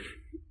to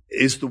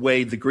is the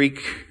way the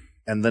Greek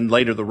and then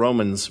later the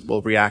Romans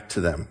will react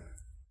to them.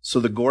 So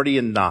the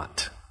Gordian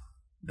knot,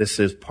 this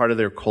is part of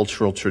their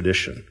cultural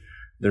tradition.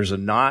 There's a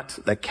knot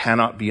that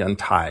cannot be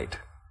untied.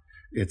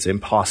 It's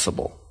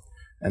impossible.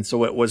 And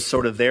so it was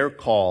sort of their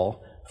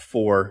call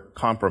for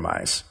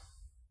compromise,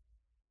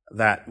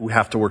 that we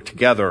have to work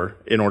together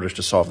in order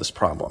to solve this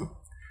problem.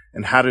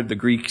 And how did the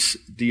Greeks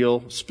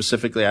deal,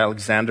 specifically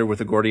Alexander, with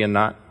the Gordian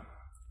knot?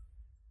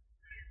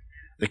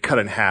 They cut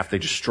it in half. They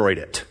destroyed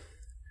it.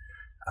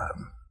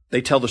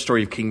 They tell the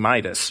story of King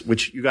Midas,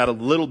 which you got a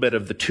little bit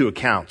of the two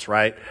accounts,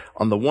 right?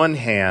 On the one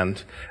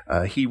hand,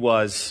 he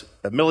was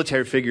a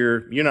military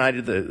figure,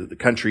 united the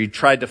country,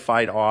 tried to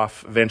fight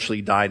off,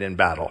 eventually died in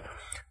battle.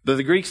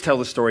 The Greeks tell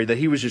the story that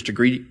he was just a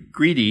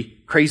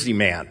greedy, crazy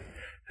man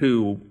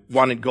who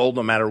wanted gold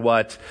no matter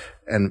what.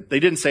 And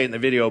they didn't say it in the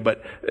video,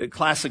 but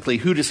classically,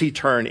 who does he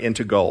turn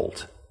into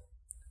gold?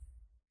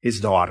 His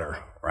daughter,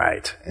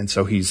 right? And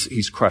so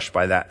he's crushed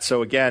by that.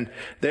 So again,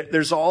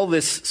 there's all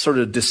this sort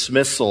of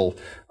dismissal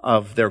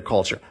of their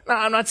culture. Now,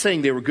 I'm not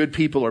saying they were good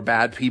people or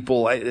bad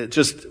people.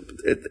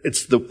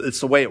 It's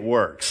the way it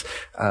works.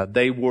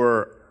 They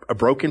were a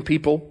broken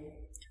people.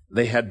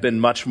 They had been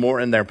much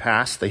more in their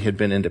past. They had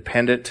been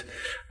independent.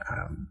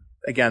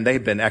 Again, they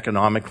had been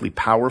economically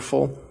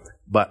powerful,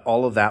 but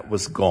all of that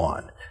was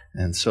gone.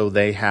 And so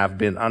they have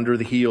been under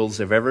the heels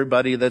of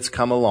everybody that's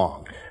come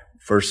along.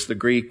 First the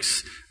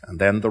Greeks, and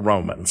then the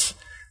Romans.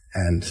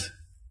 And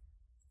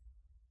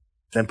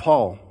then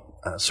Paul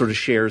sort of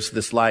shares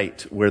this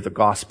light where the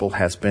gospel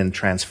has been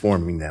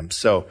transforming them.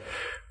 So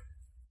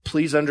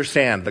please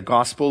understand, the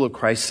gospel of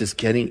Christ is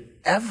getting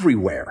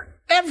everywhere.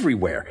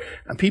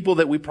 And people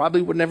that we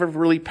probably would never have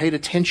really paid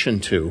attention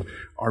to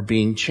are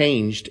being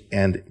changed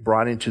and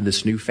brought into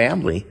this new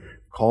family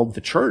called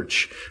the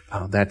church.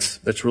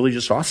 That's really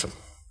just awesome.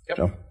 Yep.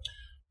 So.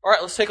 All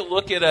right, let's take a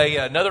look at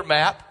another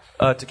map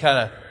to kind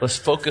of, let's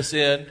focus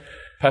in.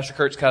 Pastor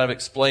Kurt's kind of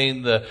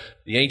explained the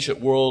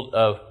ancient world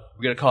of,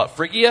 we're going to call it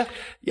Phrygia.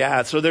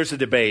 Yeah, so there's a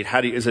debate.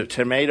 Is it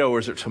tomato or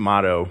is it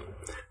tomato?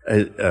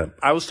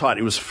 I was taught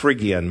it was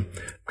Phrygian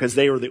because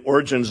they were the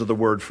origins of the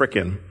word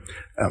frickin'.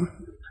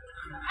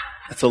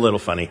 That's a little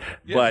funny.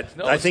 Yeah, but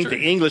no, I it's think true.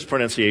 the English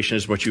pronunciation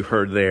is what you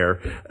heard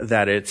there,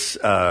 that it's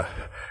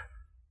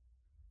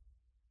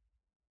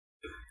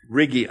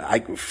Phrygia. I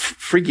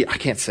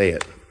can't say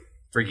it.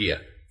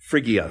 Phrygia.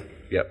 Phrygia.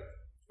 Yep.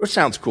 Which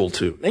sounds cool,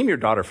 too. Name your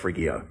daughter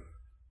Phrygia.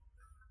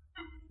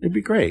 It'd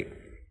be great.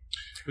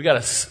 We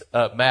got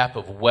a map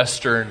of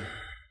Western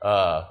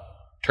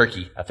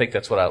Turkey. I think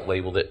that's what I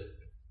labeled it.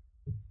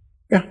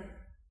 Yeah.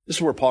 This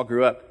is where Paul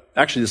grew up.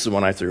 Actually, this is the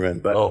one I threw in.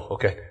 But Oh,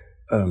 okay.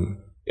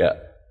 Yeah.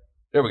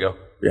 There we go.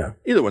 yeah,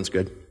 either one's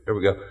good. There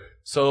we go.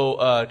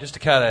 So just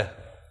to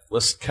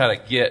let's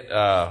get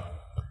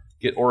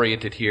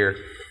oriented here.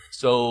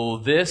 So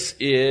this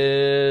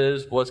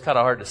is, well, it's kind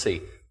of hard to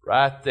see.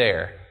 Right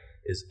there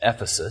is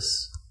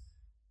Ephesus.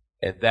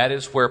 And that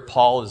is where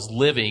Paul is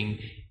living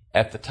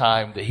at the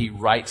time that he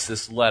writes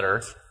this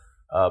letter,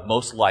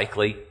 most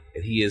likely.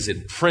 And he is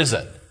in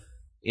prison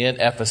in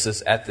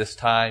Ephesus at this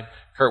time.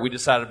 Kurt, we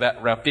decided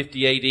about around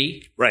 50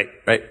 A.D. Right.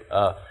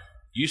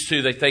 Used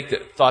to, they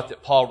thought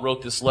that Paul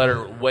wrote this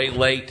letter way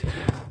late,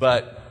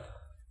 but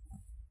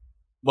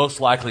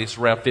most likely it's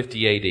around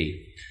 50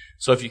 A.D.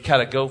 So if you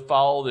kind of go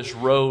follow this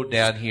road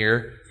down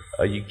here,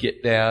 you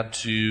get down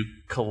to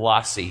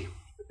Colossae,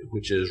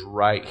 which is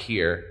right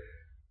here.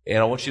 And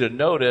I want you to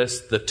notice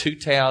the two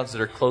towns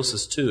that are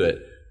closest to it,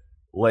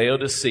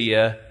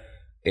 Laodicea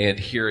and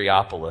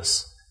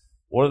Hierapolis.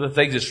 One of the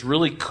things that's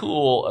really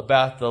cool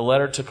about the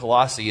letter to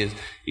Colossae is,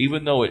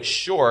 even though it's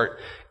short,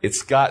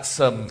 it's got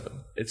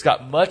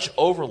much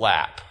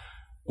overlap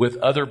with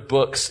other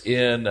books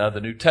in the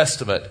New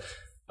Testament.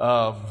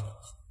 In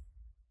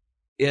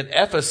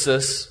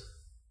Ephesus,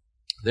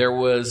 there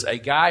was a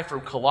guy from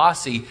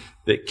Colossae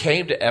that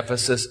came to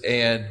Ephesus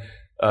and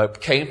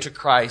came to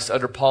Christ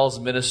under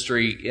Paul's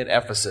ministry in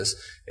Ephesus,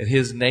 and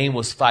his name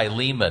was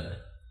Philemon,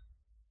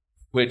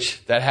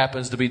 which that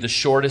happens to be the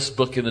shortest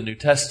book in the New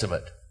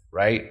Testament,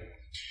 right?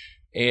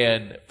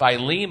 And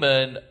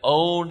Philemon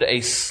owned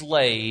a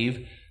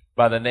slave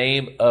by the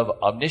name of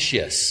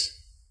Omniscius.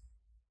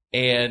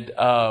 And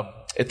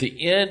at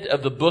the end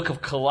of the book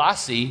of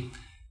Colossae,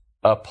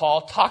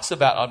 Paul talks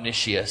about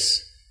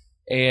Omniscius,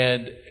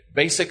 and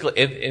basically,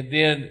 and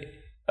then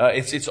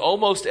it's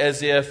almost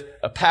as if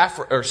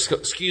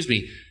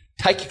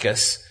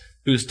Tychicus,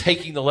 who's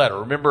taking the letter.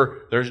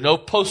 Remember, there's no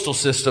postal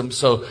system,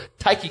 so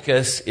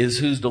Tychicus is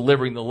who's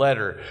delivering the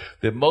letter.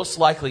 That most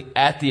likely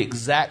at the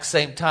exact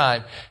same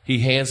time, he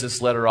hands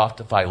this letter off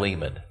to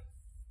Philemon.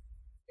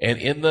 And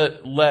in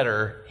the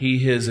letter,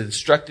 he is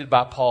instructed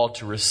by Paul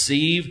to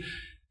receive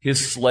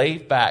his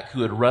slave back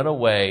who had run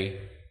away.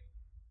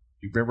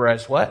 You remember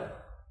as what?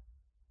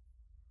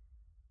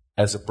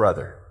 As a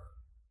brother.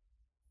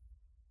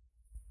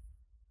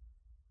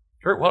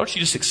 Kurt, why don't you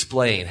just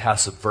explain how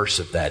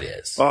subversive that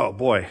is? Oh,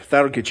 boy,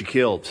 that'll get you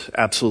killed.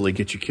 Absolutely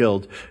get you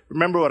killed.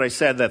 Remember what I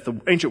said, that the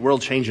ancient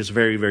world changes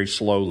very, very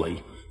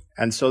slowly.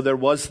 And so there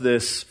was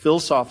this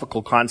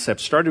philosophical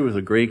concept, started with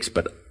the Greeks,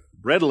 but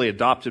readily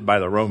adopted by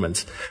the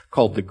Romans,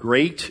 called the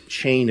Great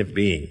Chain of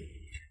Being.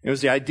 It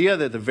was the idea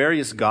that the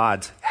various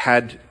gods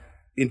had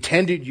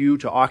intended you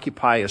to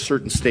occupy a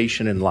certain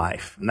station in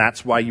life, and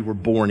that's why you were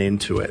born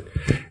into it.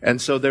 And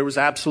so there was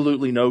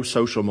absolutely no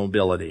social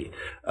mobility.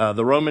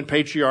 The Roman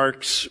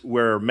patriarchs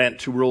were meant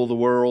to rule the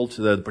world,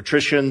 the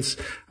patricians,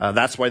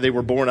 that's why they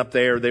were born up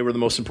there. They were the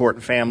most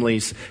important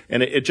families,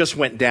 and it just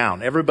went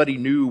down. Everybody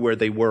knew where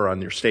they were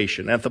on their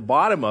station. At the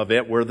bottom of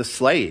it were the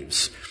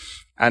slaves,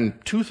 and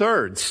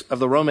 2/3 of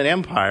the Roman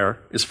Empire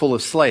is full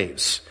of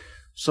slaves.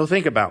 So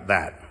think about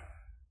that.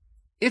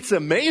 It's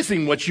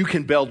amazing what you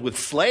can build with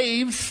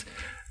slaves.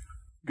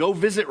 Go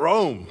visit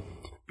Rome.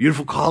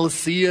 Beautiful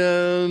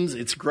Colosseums.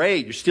 It's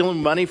great. You're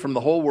stealing money from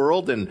the whole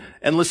world and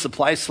endless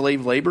supply of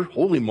slave labor.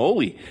 Holy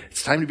moly.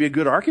 It's time to be a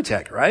good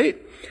architect,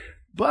 right?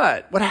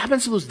 But what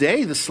happens in those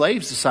days? The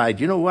slaves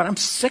decide, you know what? I'm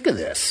sick of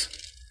this.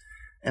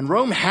 And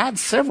Rome had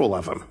several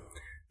of them. Have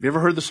you ever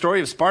heard the story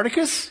of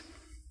Spartacus?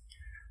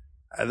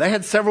 They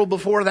had several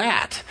before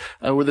that,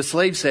 where the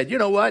slaves said, you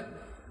know what?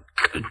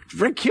 We're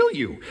going to kill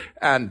you.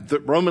 And the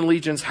Roman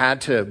legions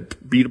had to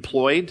be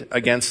deployed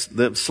against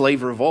the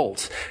slave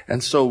revolts.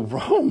 And so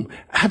Rome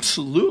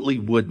absolutely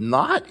would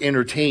not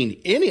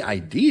entertain any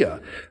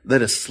idea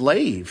that a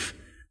slave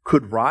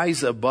could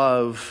rise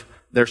above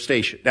their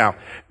station. Now,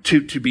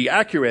 to be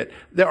accurate,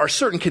 there are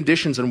certain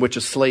conditions in which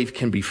a slave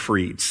can be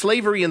freed.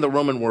 Slavery in the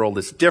Roman world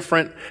is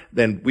different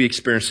than we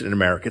experience it in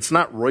America. It's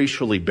not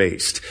racially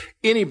based.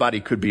 Anybody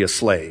could be a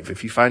slave.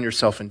 If you find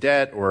yourself in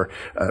debt or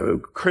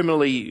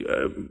criminally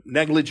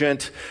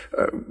negligent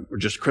or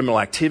just criminal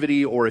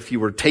activity, or if you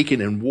were taken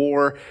in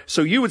war.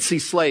 So you would see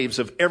slaves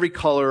of every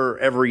color,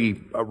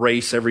 every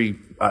race, every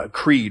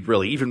creed,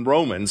 really. Even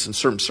Romans, in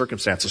certain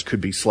circumstances,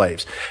 could be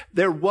slaves.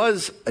 There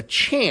was a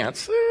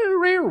chance, a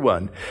rare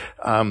one,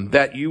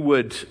 that you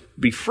would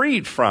be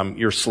freed from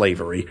your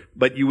slavery,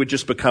 but you would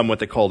just become what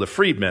they called a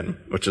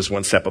freedman, which is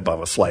one step above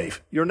a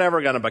slave. You're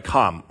never going to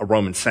become a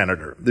Roman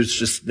senator. There's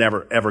just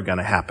never, ever going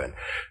to happen.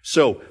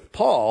 So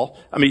Paul,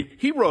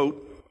 he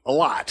wrote a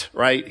lot,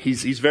 right?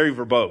 He's very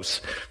verbose.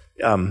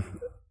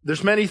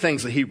 There's many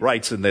things that he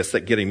writes in this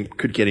that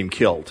could get him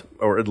killed,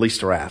 or at least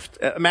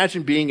drafted.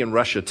 Imagine being in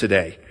Russia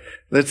today.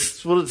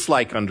 That's what it's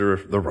like under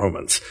the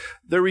Romans.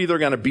 They're either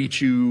going to beat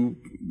you,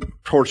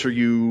 torture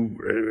you,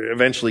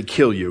 eventually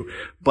kill you.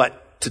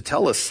 But to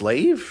tell a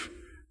slave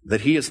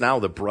that he is now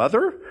the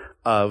brother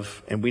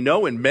of, and we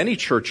know in many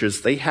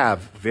churches they have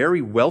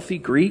very wealthy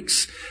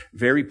Greeks,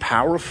 very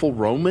powerful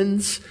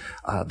Romans.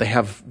 They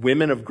have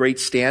women of great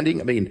standing.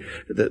 I mean,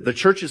 the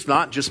church is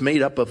not just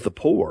made up of the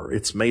poor.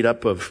 It's made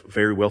up of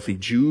very wealthy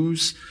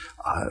Jews.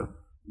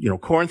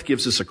 Corinth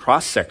gives us a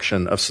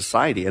cross-section of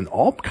society, and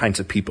all kinds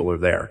of people are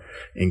there,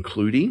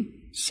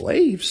 including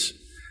slaves.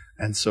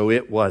 And so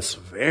it was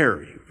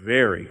very,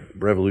 very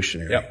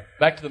revolutionary. Yep.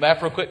 Back to the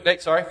map real quick,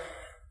 Nate, sorry.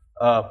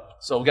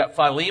 So we got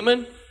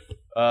Philemon,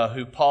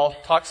 who Paul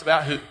talks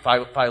about.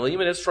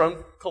 Philemon is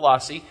from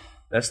Colossae.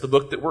 That's the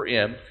book that we're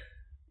in.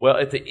 Well,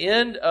 at the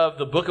end of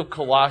the book of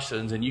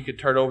Colossians, and you can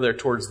turn over there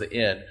towards the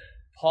end,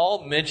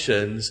 Paul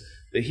mentions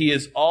that he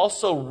has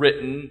also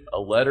written a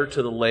letter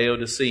to the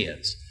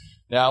Laodiceans.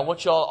 Now, I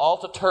want you all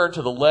to turn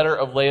to the letter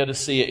of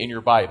Laodicea in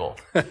your Bible.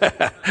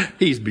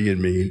 He's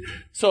being mean.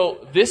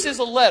 So this is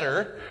a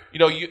letter.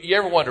 You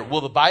ever wonder,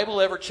 will the Bible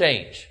ever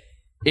change?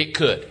 It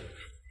could.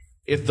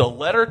 If the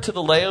letter to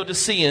the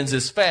Laodiceans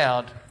is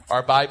found,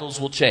 our Bibles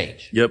will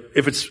change. Yep,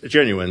 if it's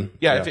genuine.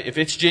 Yeah. If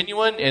it's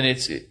genuine, and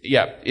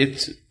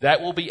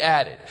that will be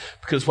added.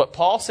 Because what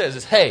Paul says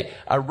is, hey,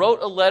 I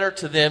wrote a letter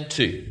to them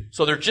too.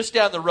 So they're just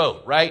down the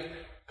road, right?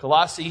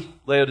 Colossae,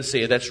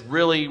 Laodicea. That's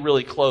really,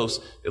 really close.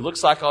 It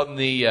looks like on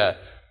the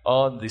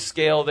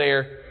scale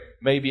there,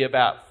 maybe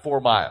about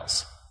 4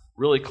 miles.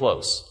 Really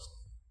close.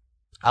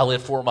 I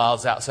live 4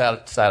 miles outside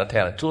of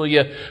town in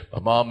Tulia. My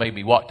mom made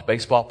me walk to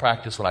baseball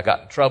practice when I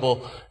got in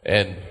trouble,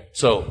 and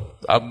so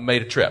I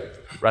made a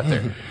trip right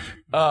there.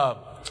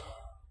 But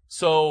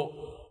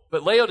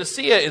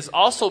Laodicea is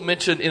also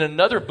mentioned in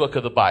another book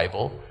of the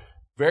Bible,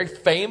 very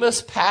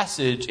famous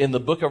passage in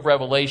the book of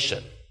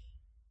Revelation.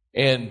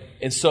 And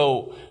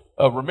so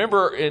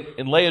remember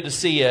in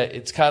Laodicea,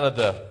 it's kind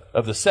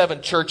of the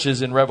 7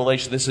 churches in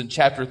Revelation. This is in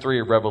chapter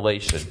 3 of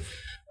Revelation.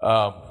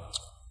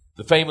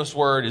 The famous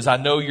word is, I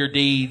know your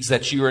deeds,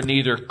 that you are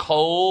neither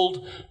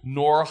cold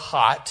nor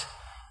hot.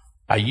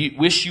 I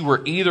wish you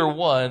were either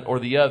one or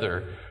the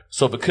other.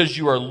 So because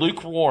you are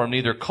lukewarm,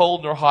 neither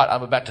cold nor hot,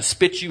 I'm about to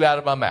spit you out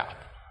of my mouth.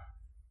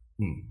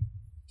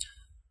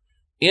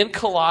 In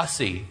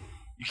Colossae,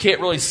 you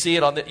can't really see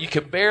it you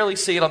can barely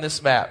see it on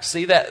this map.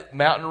 See that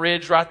mountain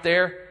ridge right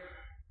there?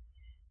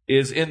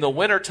 Is in the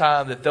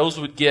wintertime that those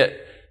would get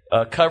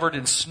covered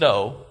in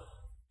snow.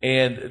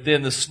 And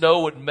then the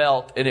snow would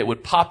melt, and it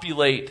would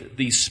populate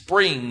these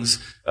springs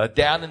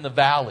down in the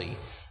valley.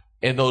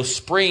 And those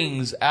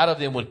springs, out of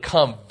them would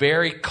come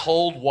very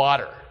cold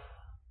water.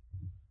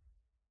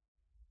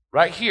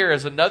 Right here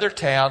is another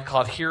town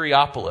called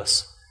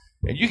Hierapolis.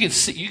 And you can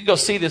go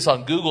see this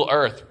on Google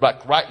Earth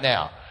right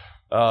now.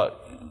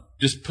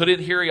 Just put in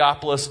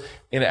Hierapolis,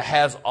 and it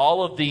has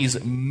all of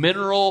these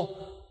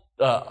mineral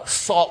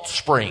salt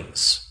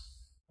springs.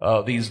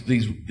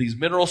 These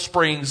mineral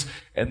springs,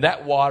 and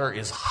that water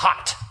is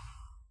hot.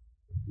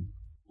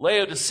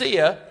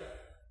 Laodicea,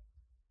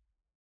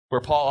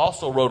 where Paul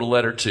also wrote a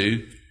letter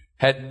to,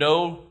 had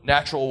no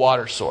natural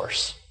water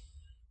source.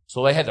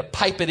 So they had to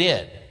pipe it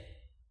in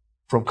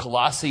from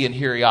Colossae and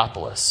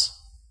Hierapolis.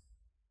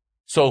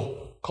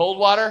 So cold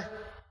water,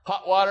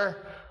 hot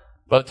water,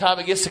 by the time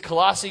it gets to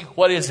Colossae,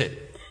 what is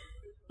it?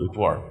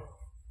 Lukewarm.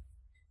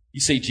 You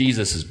see,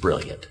 Jesus is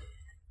brilliant.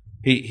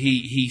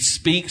 He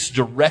speaks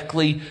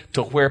directly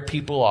to where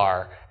people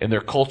are in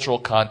their cultural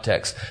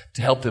context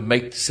to help them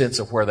make sense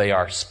of where they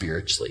are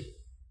spiritually,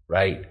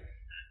 right?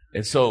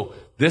 And so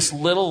this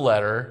little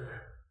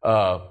letter,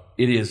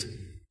 it is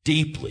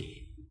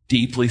deeply,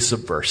 deeply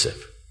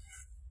subversive.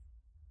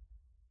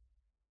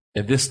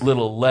 And this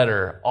little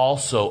letter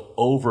also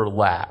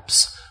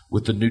overlaps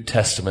with the New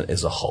Testament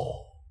as a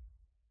whole.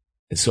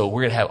 And so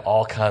we're going to have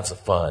all kinds of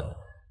fun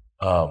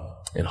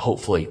and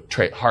hopefully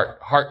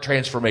heart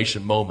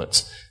transformation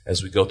moments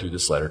as we go through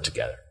this letter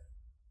together.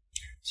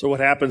 So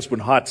what happens when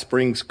hot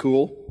springs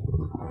cool?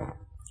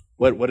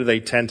 What do they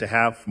tend to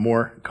have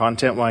more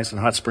content-wise than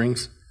hot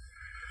springs?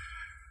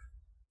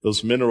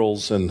 Those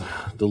minerals and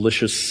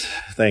delicious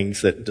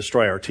things that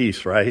destroy our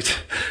teeth, right?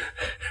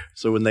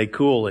 So when they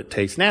cool, it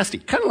tastes nasty.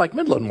 Kind of like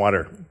Midland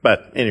water.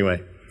 But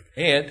anyway.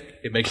 And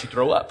it makes you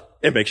throw up.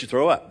 It makes you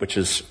throw up, which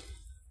is...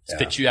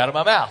 Spit you out of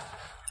my mouth.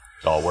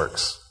 It all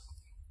works.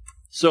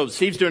 So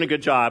Steve's doing a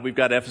good job. We've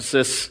got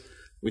Ephesus.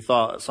 We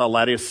saw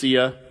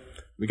Laodicea.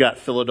 We got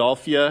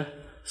Philadelphia,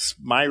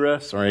 Smyrna,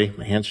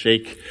 my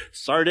handshake,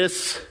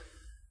 Sardis,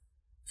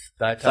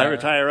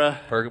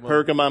 Thyatira,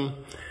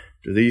 Pergamum.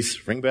 Do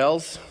these ring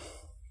bells?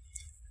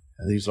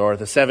 And these are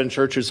the 7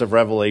 churches of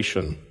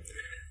Revelation.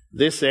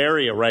 This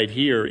area right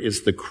here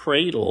is the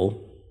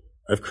cradle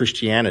of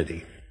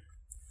Christianity.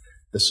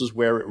 This is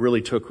where it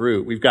really took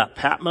root. We've got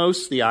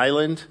Patmos, the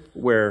island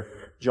where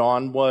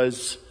John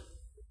was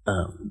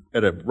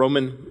at a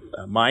Roman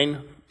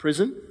mine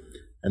prison.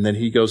 And then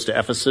he goes to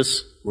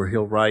Ephesus, where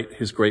he'll write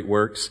his great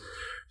works.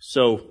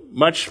 So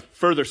much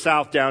further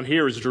south down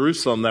here is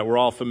Jerusalem that we're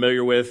all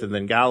familiar with, and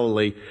then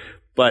Galilee.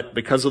 But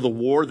because of the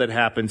war that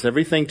happens,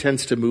 everything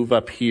tends to move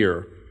up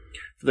here.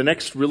 For the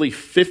next really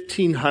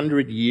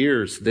 1,500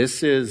 years,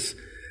 this is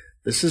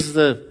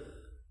the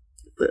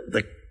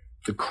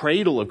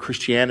cradle of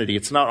Christianity.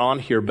 It's not on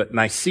here, but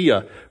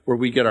Nicaea, where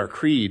we get our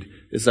creed,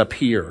 is up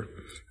here.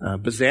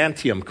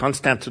 Byzantium,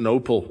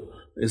 Constantinople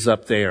is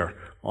up there.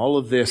 All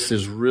of this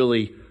is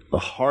really the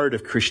heart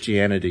of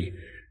Christianity.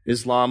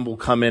 Islam will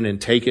come in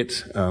and take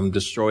it,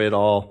 destroy it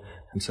all,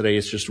 and today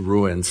it's just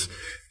ruins.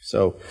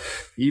 So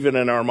even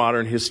in our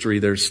modern history,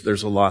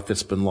 there's a lot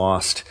that's been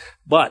lost.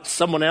 But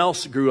someone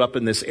else grew up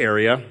in this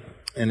area,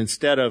 and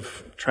instead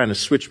of trying to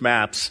switch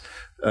maps,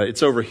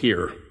 it's over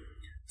here.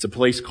 It's a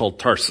place called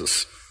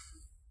Tarsus.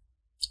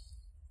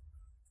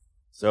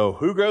 So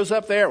who grows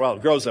up there? Well,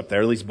 grows up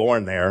there, at least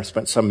born there,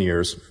 spent some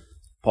years.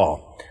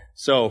 Paul.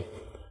 So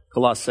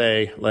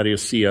Colossae,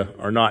 Laodicea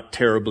are not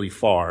terribly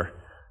far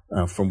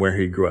from where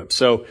he grew up.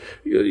 So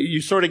you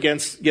sort of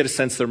get a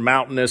sense they're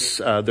mountainous,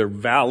 they're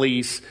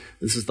valleys.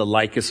 This is the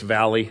Lycus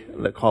Valley,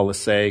 the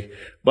Colossae.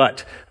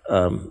 But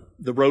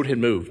the road had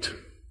moved.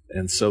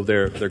 And so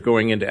they're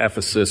going into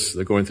Ephesus,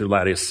 they're going through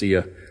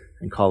Laodicea,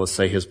 and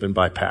Colossae has been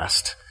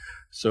bypassed.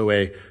 So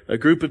a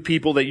group of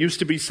people that used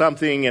to be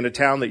something in a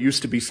town that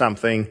used to be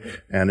something,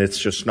 and it's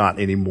just not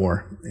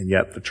anymore. And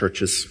yet the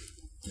church is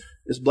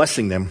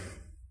blessing them.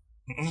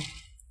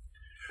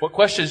 What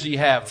questions do you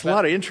have? It's a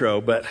lot of intro,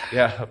 but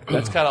yeah,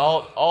 that's kind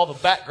of all the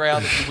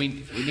background that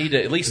we need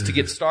to at least to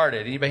get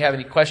started. Anybody have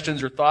any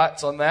questions or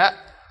thoughts on that?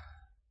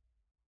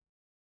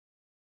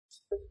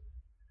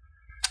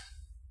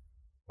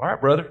 All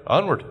right, brother,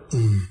 onward.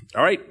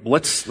 All right,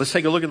 let's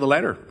take a look at the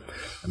letter.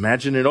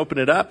 Imagine and open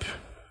it up.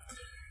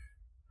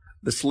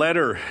 This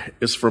letter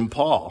is from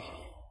Paul,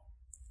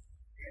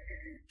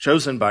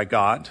 chosen by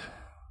God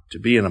to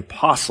be an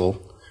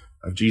apostle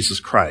of Jesus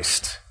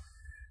Christ,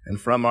 and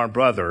from our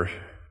brother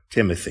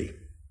Timothy.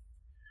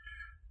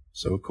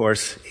 So, of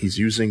course, he's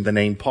using the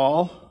name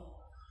Paul.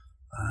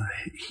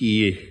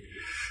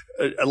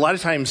 A lot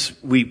of times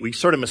we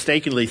sort of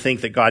mistakenly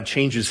think that God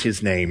changes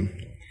his name,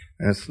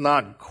 and it's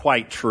not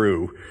quite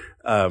true.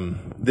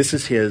 This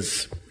is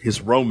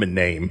his Roman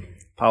name,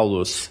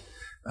 Paulus,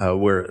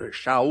 where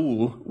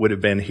Shaul would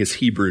have been his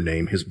Hebrew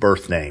name, his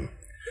birth name.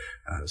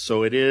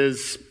 So it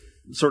is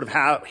sort of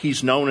how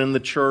he's known in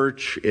the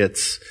church.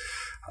 It's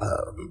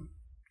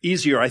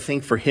easier, I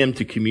think, for him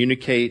to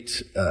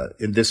communicate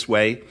in this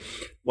way.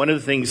 One of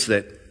the things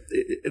that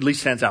at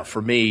least stands out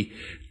for me,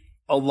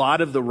 a lot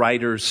of the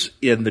writers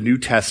in the New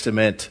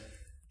Testament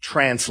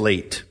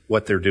translate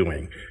what they're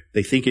doing.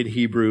 They think in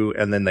Hebrew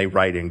and then they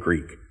write in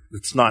Greek.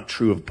 It's not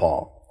true of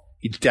Paul.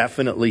 He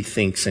definitely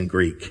thinks in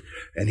Greek,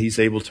 and he's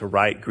able to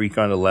write Greek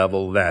on a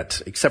level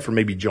that, except for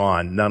maybe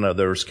John, none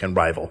others can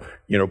rival.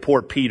 You know,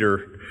 poor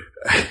Peter.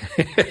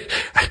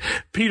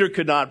 Peter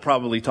could not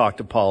probably talk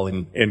to Paul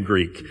in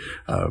Greek.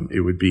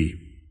 It would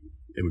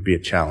be a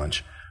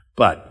challenge.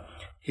 But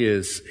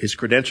his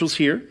credentials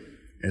here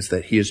is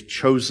that he is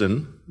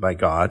chosen by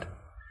God.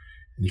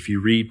 And if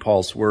you read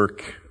Paul's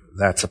work,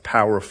 that's a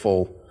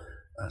powerful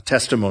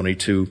testimony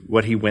to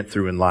what he went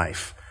through in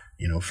life.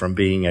 You know, from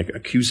being an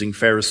accusing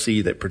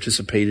Pharisee that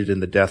participated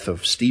in the death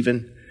of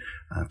Stephen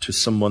to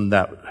someone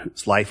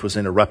whose life was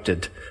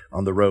interrupted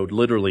on the road,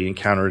 literally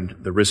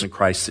encountered the risen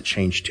Christ that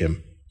changed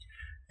him.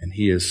 And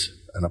he is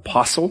an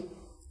apostle.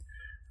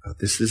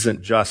 This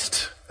isn't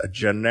just a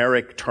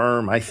generic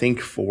term, I think,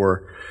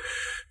 for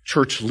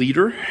church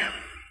leader.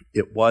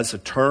 It was a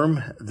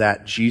term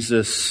that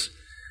Jesus,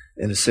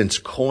 in a sense,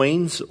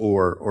 coins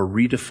or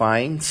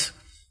redefines.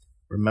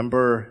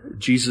 Remember,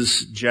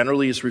 Jesus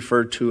generally is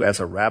referred to as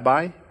a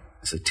rabbi,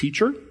 as a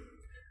teacher,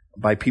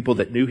 by people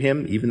that knew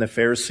him, even the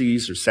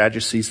Pharisees or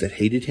Sadducees that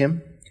hated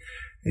him.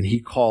 And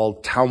he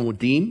called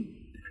Talmudim,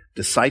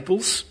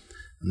 disciples.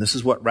 And this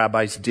is what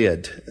rabbis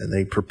did. And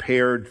they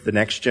prepared the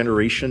next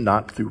generation,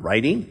 not through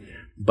writing,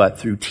 but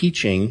through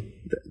teaching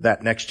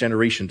that next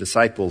generation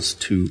disciples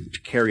to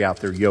carry out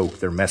their yoke,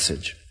 their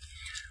message.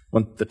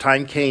 When the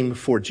time came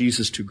for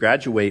Jesus to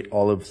graduate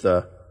all of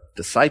the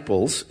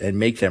disciples and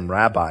make them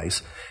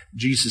rabbis,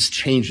 Jesus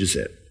changes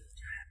it.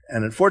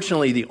 And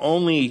unfortunately, the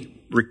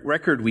only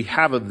record we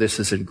have of this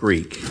is in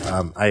Greek.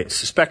 I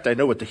suspect I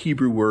know what the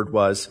Hebrew word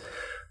was,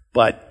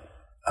 but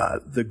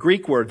the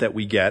Greek word that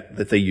we get,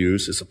 that they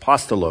use, is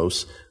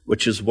apostolos,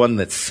 which is one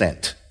that's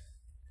sent.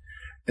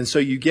 And so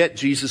you get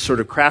Jesus sort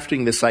of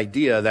crafting this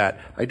idea that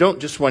I don't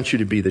just want you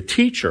to be the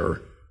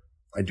teacher,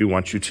 I do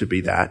want you to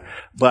be that,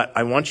 but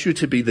I want you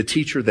to be the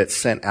teacher that's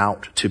sent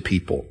out to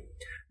people.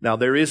 Now,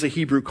 there is a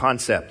Hebrew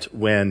concept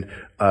when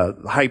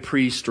the high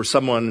priest or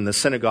someone in the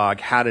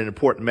synagogue had an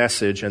important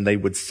message and they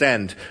would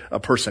send a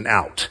person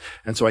out.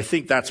 And so I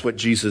think that's what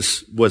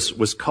Jesus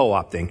was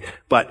co-opting.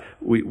 But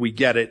we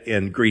get it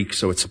in Greek,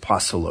 so it's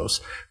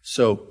apostolos.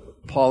 So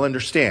Paul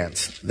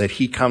understands that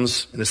he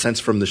comes, in a sense,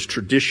 from this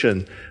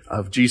tradition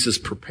of Jesus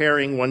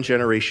preparing one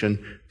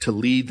generation to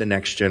lead the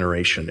next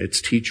generation.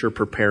 It's teacher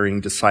preparing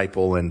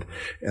disciple and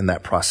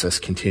that process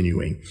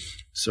continuing.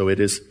 So it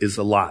is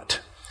a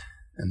lot.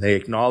 And they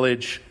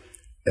acknowledge,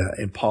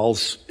 in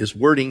Paul's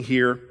wording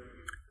here,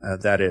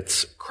 that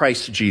it's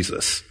Christ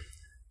Jesus.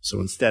 So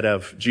instead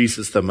of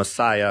Jesus the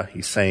Messiah,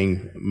 he's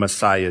saying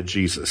Messiah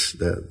Jesus,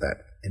 that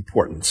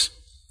importance.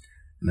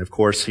 And of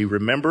course, he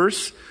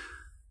remembers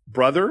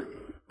brother,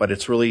 but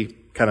it's really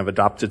kind of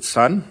adopted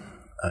son,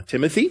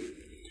 Timothy,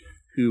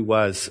 who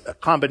was a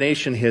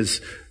combination. Let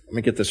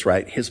me get this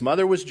right. His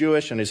mother was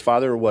Jewish and his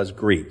father was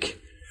Greek.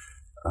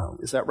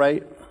 Is that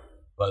right?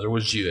 Mother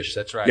was Jewish.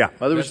 That's right. Yeah,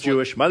 mother was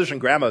Jewish. Mother's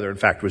and grandmother, in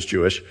fact, was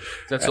Jewish.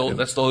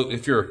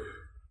 If you're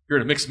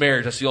in a mixed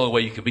marriage, that's the only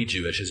way you can be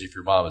Jewish, is if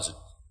your mom is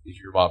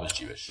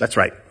Jewish. That's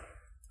right.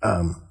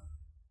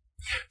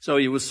 So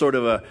he was sort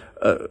of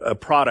a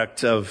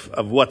product of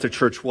what the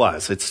church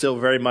was. It's still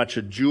very much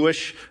a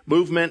Jewish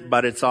movement,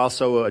 but it's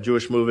also a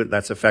Jewish movement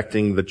that's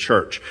affecting the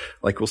church.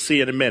 Like we'll see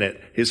in a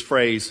minute, his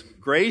phrase,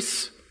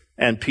 grace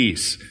and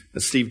peace.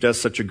 And Steve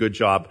does such a good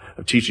job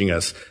of teaching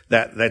us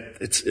that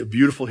it's a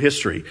beautiful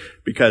history,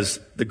 because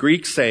the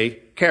Greeks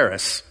say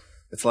charis.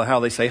 It's like how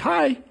they say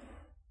hi.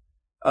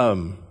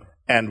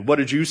 And what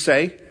did you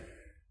say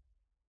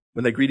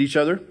when they greet each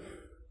other?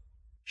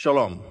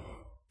 Shalom.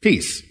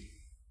 Peace.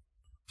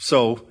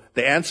 So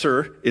the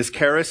answer is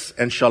charis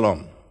and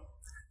shalom.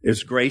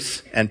 Is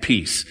grace and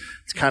peace.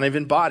 It's kind of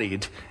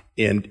embodied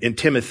in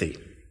Timothy.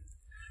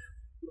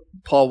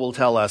 Paul will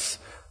tell us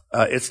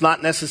it's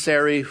not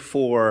necessary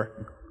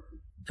for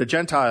the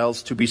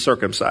Gentiles to be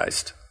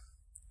circumcised.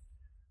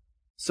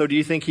 So do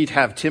you think he'd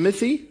have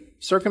Timothy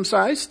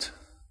circumcised?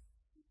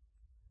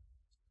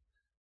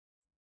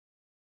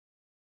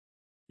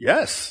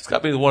 Yes. It's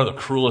got to be one of the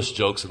cruelest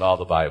jokes in all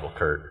the Bible,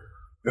 Kurt.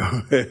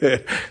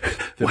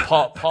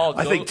 Paul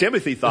I think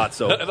Timothy thought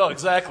so. No,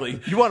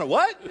 exactly. You want to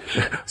what?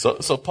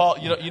 So Paul,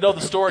 you know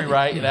the story,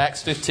 right? In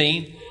Acts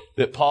 15,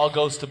 that Paul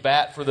goes to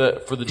bat for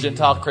the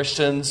Gentile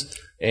Christians,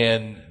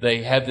 and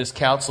they have this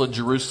council in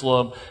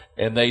Jerusalem,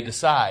 and they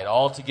decide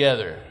all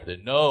together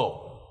that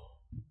no,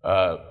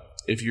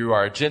 if you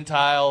are a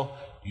Gentile,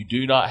 you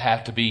do not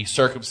have to be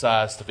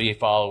circumcised to be a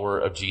follower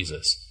of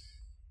Jesus.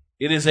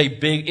 It is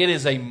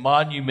a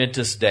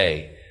monumentous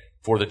day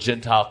for the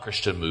Gentile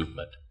Christian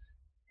movement.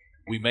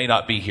 We may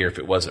not be here if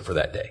it wasn't for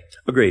that day.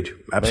 Agreed.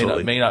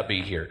 Absolutely. May not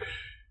be here.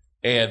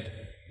 And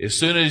as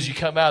soon as you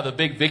come out of the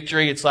big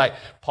victory, it's like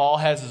Paul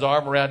has his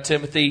arm around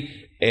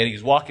Timothy and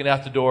he's walking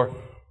out the door.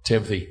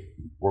 Timothy,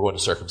 we're going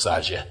to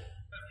circumcise you.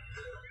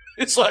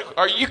 It's like,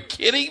 are you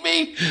kidding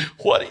me?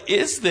 What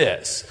is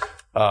this?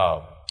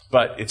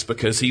 But it's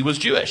because he was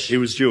Jewish. He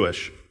was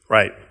Jewish.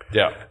 Right.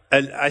 Yeah.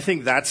 And I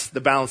think that's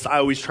the balance I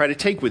always try to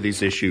take with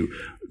these issues.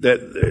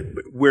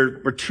 That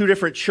we're two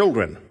different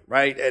children,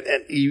 right?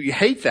 And you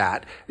hate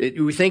that.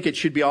 We think it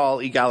should be all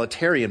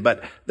egalitarian,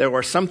 but there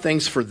are some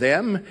things for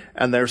them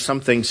and there are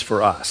some things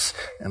for us.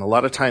 And a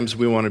lot of times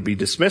we want to be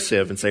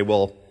dismissive and say,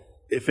 well,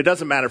 if it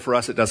doesn't matter for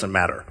us, it doesn't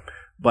matter.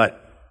 But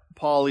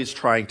Paul is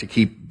trying to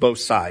keep both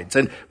sides.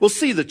 And we'll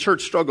see the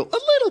church struggle a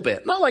little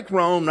bit, not like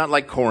Rome, not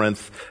like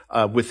Corinth,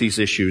 with these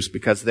issues,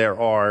 because there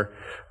are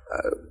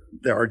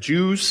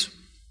Jews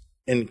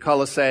in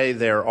Colossae,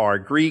 there are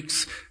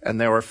Greeks, and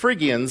there are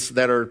Phrygians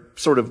that are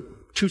sort of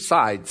two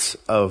sides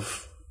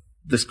of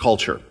this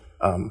culture,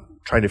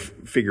 trying to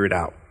figure it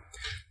out.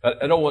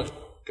 I don't want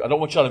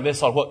y'all to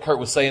miss on what Kurt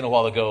was saying a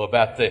while ago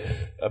about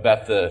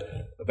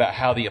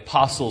how the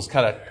apostles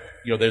kind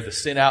of, they're the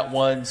sent out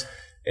ones,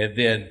 and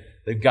then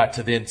they've got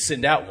to then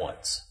send out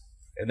ones.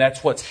 And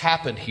that's what's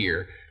happened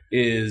here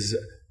is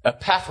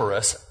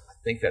Epaphras, I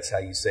think that's how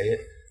you say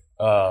it.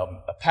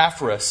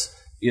 Epaphras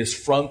is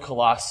from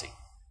Colossae.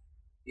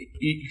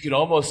 You can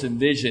almost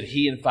envision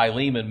he and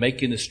Philemon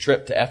making this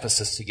trip to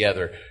Ephesus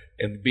together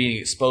and being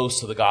exposed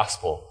to the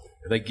gospel.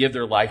 And they give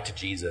their life to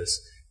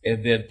Jesus.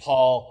 And then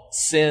Paul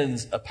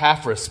sends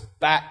Epaphras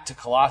back to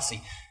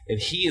Colossae. And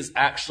he is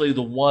actually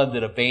the one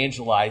that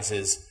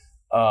evangelizes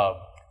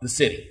the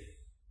city,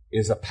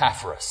 is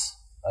Epaphras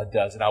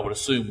does. And I would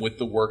assume with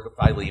the work of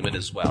Philemon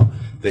as well.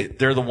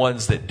 They're the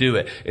ones that do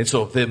it. And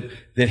so then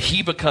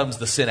he becomes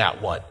the sent out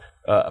one.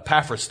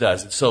 Epaphras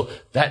does. And so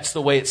that's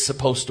the way it's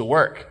supposed to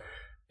work.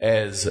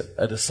 As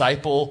a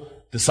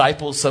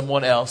disciples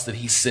someone else, that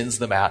he sends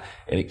them out,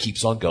 and it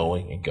keeps on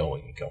going and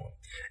going and going.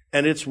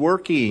 And it's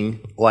working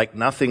like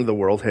nothing the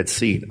world had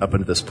seen up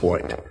until this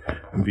point.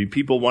 I mean,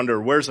 people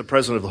wonder, where's the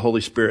presence of the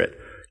Holy Spirit?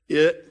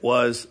 It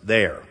was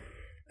there.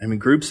 I mean,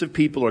 groups of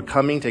people are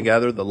coming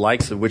together, the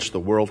likes of which the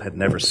world had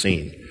never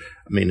seen.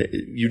 I mean,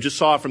 you just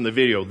saw from the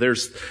video,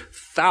 there's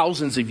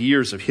thousands of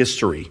years of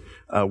history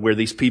where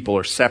these people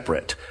are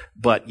separate,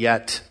 but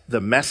yet the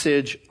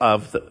message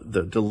of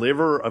the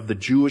deliverer of the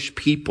Jewish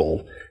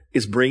people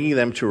is bringing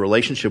them to a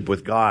relationship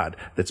with God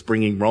that's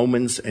bringing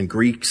Romans and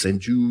Greeks and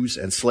Jews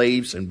and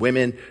slaves and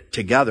women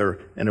together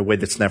in a way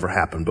that's never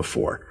happened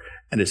before.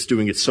 And it's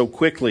doing it so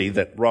quickly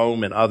that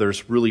Rome and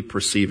others really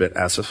perceive it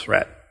as a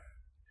threat.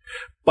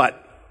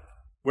 But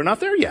we're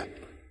not there yet.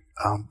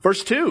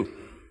 Verse 2,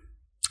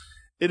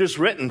 it is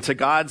written to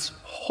God's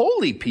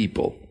holy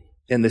people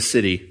in the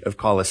city of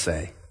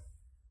Colossae.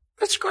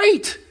 That's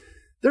great.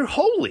 They're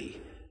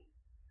holy.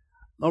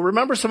 Now,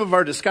 remember some of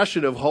our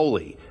discussion of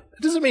holy.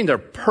 It doesn't mean they're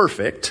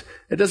perfect.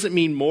 It doesn't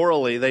mean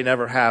morally they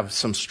never have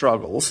some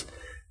struggles.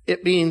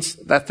 It means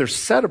that they're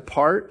set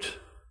apart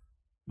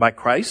by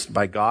Christ,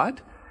 by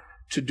God,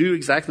 to do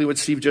exactly what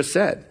Steve just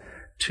said,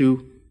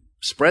 to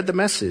spread the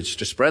message,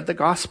 to spread the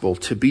gospel,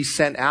 to be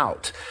sent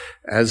out.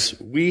 As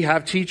we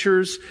have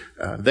teachers,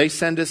 they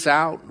send us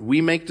out.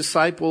 We make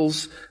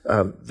disciples.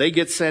 They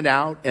get sent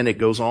out, and it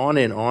goes on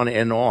and on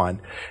and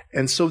on.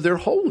 And so they're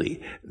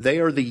holy. They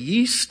are the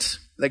yeast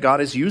that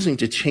God is using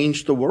to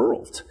change the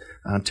world,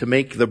 to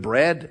make the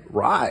bread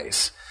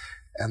rise.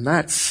 And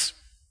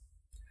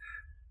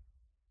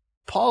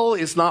Paul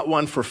is not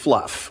one for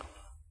fluff,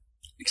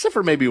 except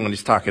for maybe when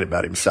he's talking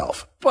about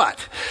himself.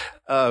 But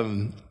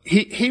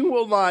he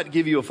will not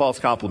give you a false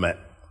compliment.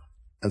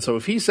 And so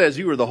if he says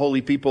you are the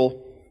holy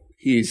people,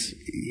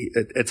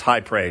 it's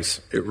high praise.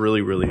 It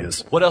really, really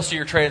is. What else do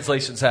your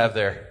translations have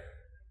there?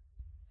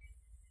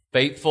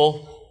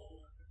 Faithful?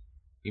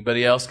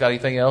 Anybody else got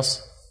anything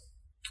else?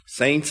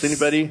 Saints,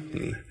 anybody?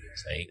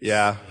 Saints.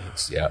 Yeah.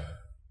 Yeah.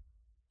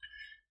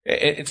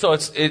 And so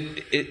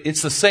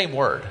it's the same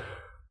word.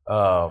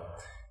 We're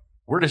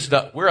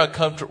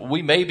uncomfortable.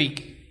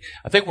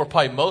 I think we're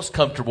probably most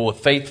comfortable with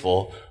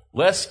faithful,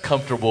 less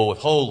comfortable with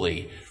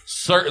holy,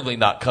 certainly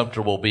not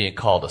comfortable being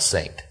called a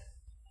saint.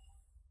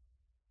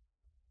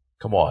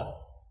 Come on.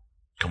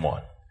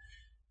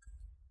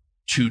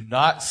 To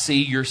not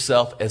see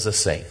yourself as a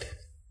saint,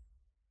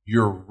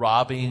 you're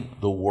robbing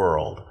the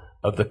world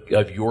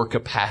of your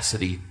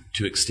capacity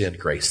to extend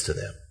grace to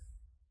them.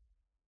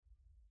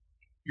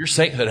 Your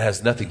sainthood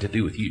has nothing to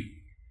do with you,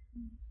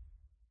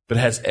 but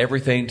it has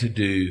everything to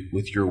do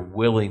with your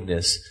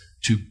willingness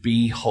to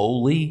be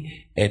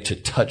holy and to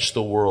touch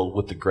the world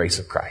with the grace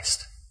of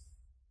Christ.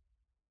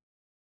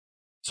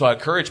 So I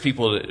encourage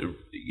people,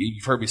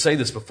 you've heard me say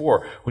this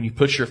before, when you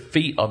put your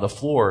feet on the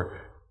floor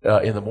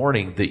in the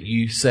morning, that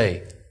you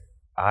say,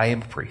 I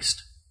am a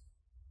priest.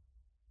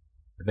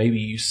 Maybe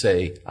you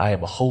say, I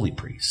am a holy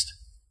priest.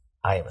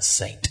 I am a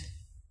saint.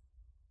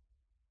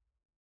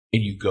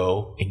 And you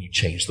go and you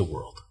change the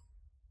world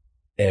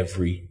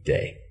every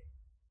day.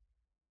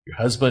 Your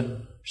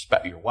husband,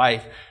 your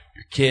wife,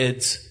 your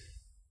kids,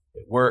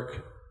 at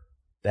work,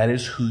 that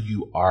is who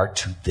you are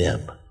to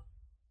them.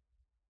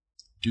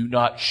 You're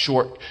not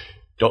shortchanging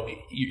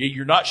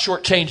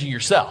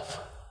yourself.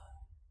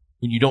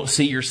 When you don't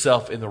see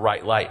yourself in the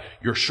right light,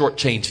 you're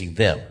shortchanging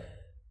them.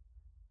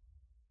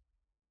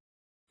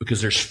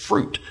 Because there's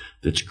fruit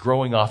that's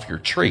growing off your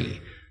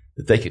tree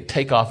that they can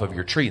take off of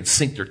your tree and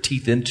sink their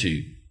teeth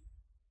into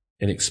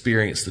and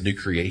experience the new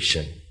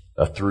creation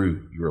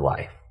through your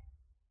life.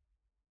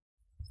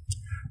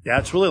 Yeah,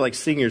 it's really like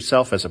seeing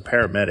yourself as a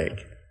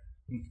paramedic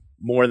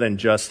more than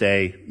just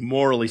a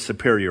morally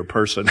superior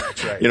person.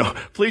 That's right.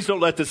 Please don't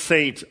let the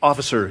saint,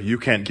 officer, you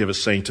can't give a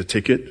saint a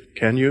ticket,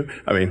 can you?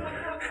 I mean,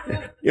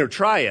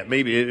 try it.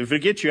 Maybe if it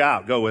gets you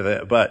out, go with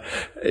it. But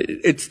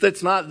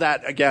it's not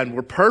that, again,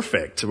 we're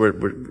perfect. We're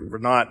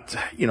not,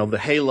 the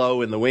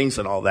halo and the wings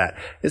and all that.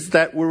 It's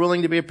that we're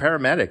willing to be a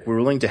paramedic. We're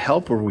willing to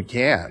help where we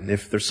can.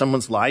 If there's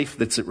someone's life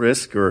that's at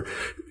risk, or,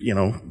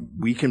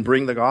 we can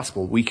bring the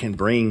gospel. We can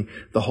bring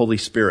the Holy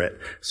Spirit.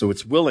 So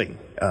it's willing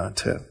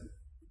to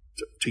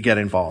get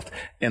involved.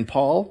 And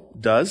Paul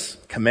does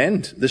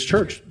commend this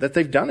church that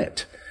they've done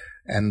it.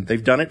 And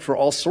they've done it for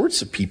all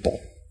sorts of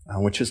people,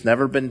 which has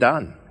never been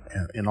done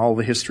in all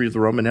the history of the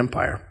Roman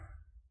Empire.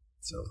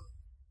 So,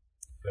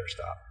 better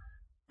stop.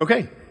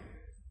 Okay.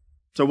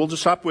 So we'll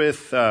just stop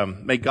with,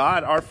 may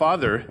God our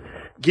Father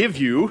give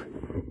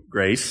you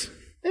grace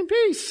and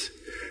peace,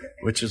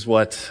 which is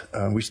what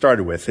we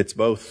started with. It's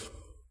both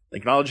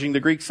acknowledging the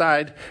Greek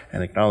side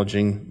and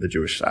acknowledging the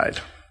Jewish side.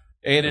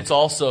 And it's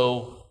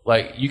also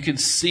like you can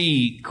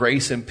see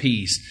grace and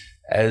peace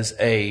as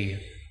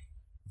a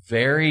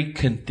very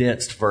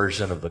condensed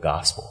version of the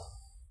gospel.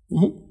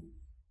 Mm-hmm.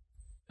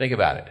 Think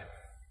about it.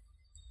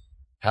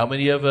 How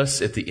many of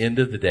us at the end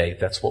of the day,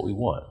 that's what we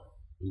want?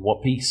 We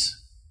want peace.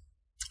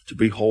 To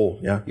be whole,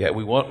 yeah. Yeah,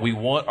 we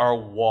want our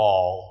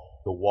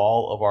wall, the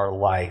wall of our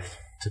life,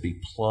 to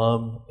be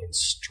plumb and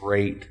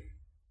straight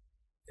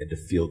and to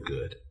feel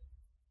good.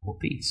 We want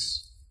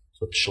peace.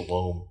 That's what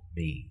shalom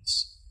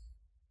means.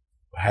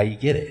 How you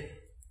get it?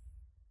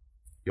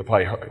 You'll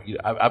probably,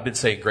 I've been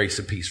saying grace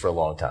and peace for a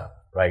long time,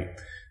 right?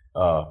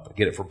 I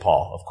get it from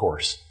Paul, of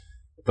course.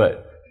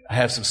 But I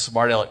have some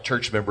smart aleck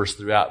church members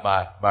throughout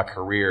my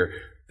career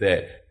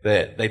that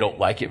they don't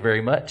like it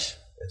very much.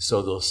 And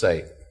so they'll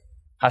say,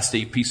 hi,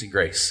 Steve, peace and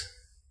grace.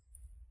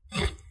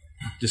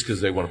 Just because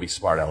they want to be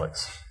smart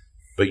alecks.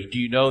 But do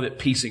you know that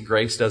peace and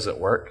grace doesn't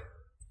work?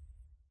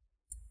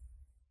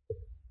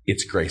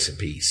 It's grace and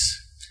peace.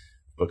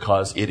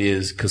 Because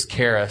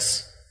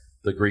charis,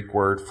 the Greek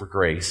word for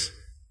grace,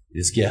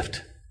 is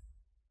gift.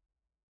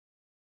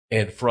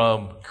 And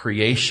from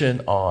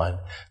creation on,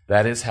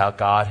 that is how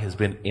God has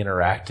been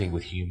interacting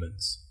with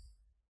humans,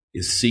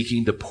 is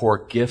seeking to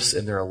pour gifts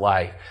in their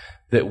life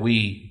that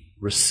we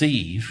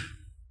receive.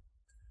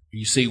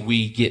 You see,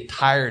 we get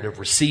tired of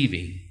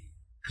receiving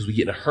because we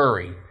get in a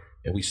hurry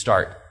and we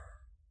start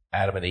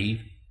Adam and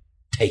Eve.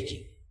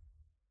 taking.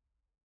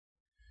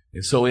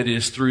 And so it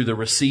is through the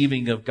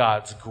receiving of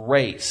God's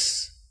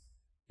grace,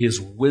 His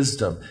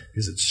wisdom,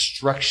 His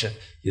instruction,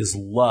 His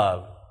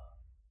love,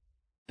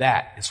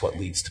 that is what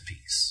leads to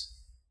peace.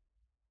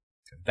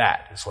 And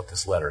that is what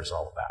this letter is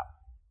all about.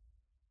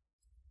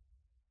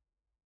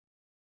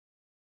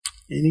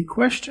 Any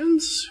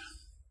questions?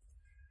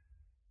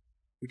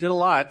 We did a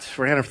lot,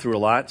 ran through a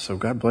lot, so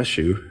God bless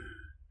you.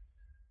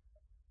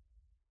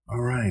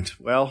 All right.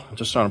 Well,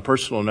 just on a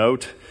personal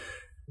note,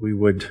 we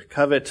would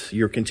covet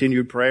your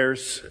continued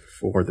prayers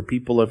for the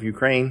people of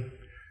Ukraine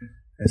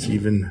as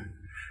even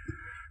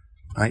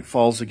night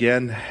falls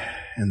again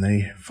and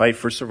they fight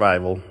for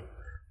survival.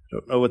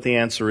 Don't know what the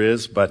answer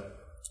is, but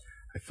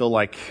I feel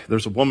like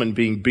there's a woman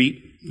being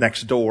beat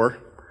next door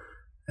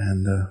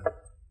and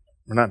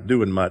we're not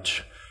doing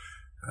much.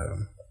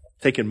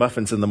 Taking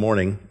muffins in the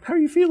morning. How are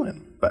you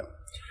feeling? But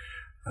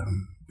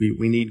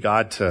we need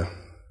God to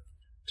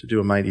do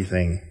a mighty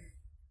thing.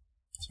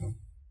 So.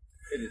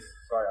 It is.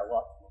 Sorry, I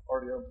lost.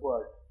 Already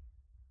unplugged.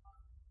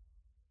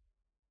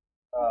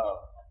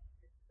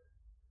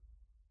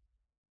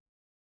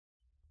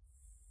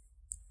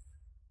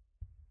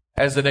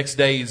 As the next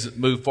days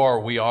move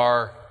forward, we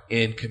are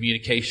in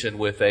communication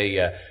with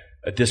a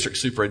district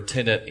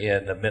superintendent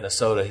in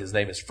Minnesota. His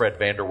name is Fred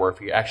Vanderwerf.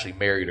 He actually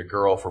married a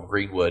girl from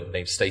Greenwood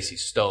named Stacy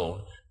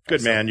Stone.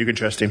 Good man. You can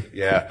trust him.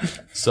 Yeah.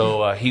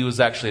 So he was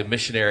actually a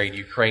missionary in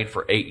Ukraine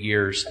for 8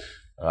 years.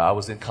 I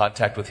was in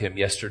contact with him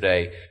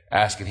yesterday,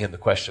 asking him the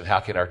question, how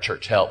can our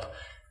church help?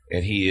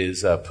 And he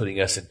is putting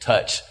us in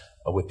touch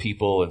with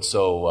people. And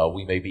so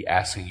we may be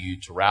asking you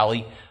to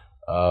rally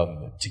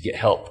to get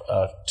help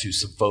to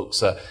some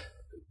folks.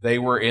 They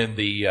were in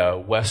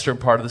the western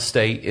part of the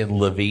state in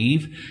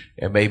Lviv,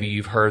 and maybe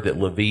you've heard that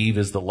Lviv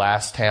is the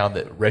last town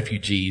that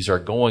refugees are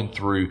going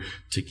through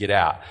to get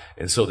out.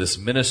 And so this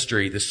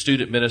ministry, the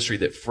student ministry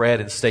that Fred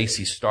and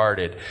Stacy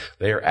started,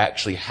 they are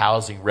actually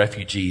housing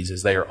refugees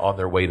as they are on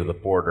their way to the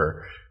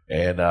border.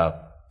 And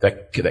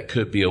that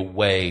could be a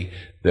way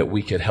that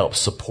we could help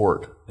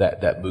support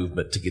that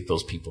movement to get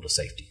those people to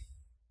safety.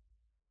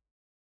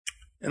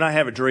 And I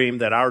have a dream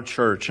that our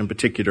church in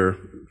particular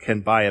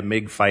can buy a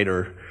MiG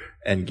fighter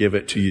and give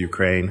it to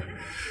Ukraine.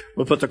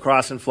 We'll put the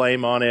cross and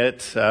flame on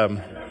it.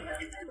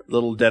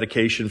 Little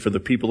dedication for the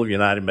people of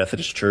United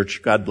Methodist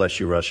Church. God bless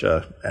you,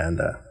 Russia. And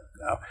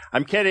no,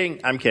 I'm kidding.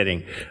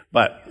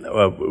 But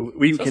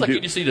we Sounds can like do.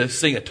 you just need to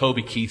sing a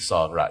Toby Keith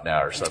song right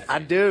now or something. I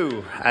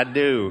do.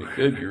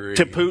 Good grief.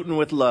 To Putin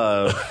with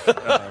love.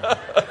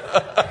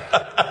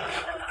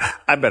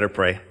 I better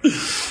pray.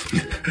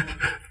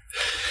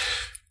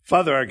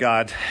 Father our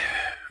God,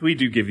 we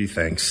do give you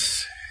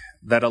thanks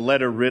that a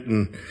letter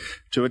written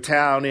to a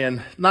town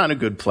in not a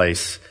good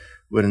place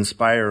would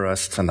inspire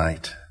us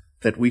tonight,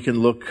 that we can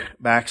look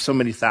back so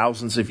many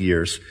thousands of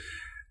years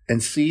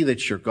and see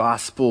that your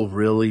gospel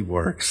really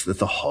works, that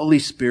the Holy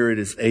Spirit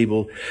is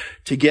able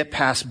to get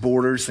past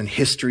borders and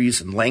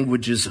histories and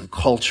languages and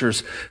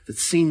cultures that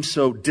seem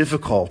so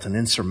difficult and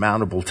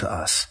insurmountable to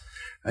us.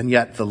 And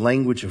yet the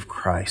language of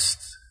Christ,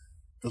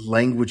 the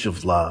language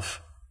of love,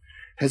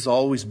 has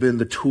always been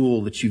the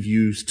tool that you've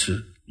used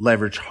to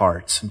leverage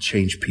hearts and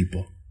change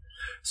people.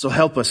 So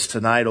help us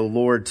tonight, O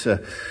Lord,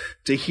 to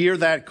hear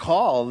that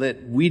call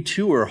that we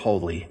too are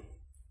holy.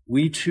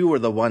 We too are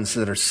the ones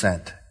that are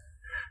sent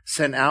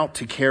out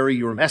to carry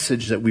your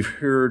message that we've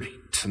heard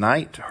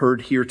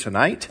here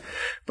tonight,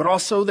 but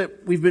also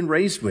that we've been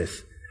raised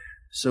with.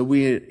 So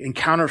we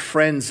encounter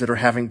friends that are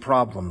having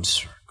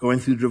problems, going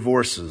through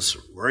divorces,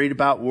 worried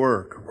about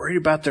work, worried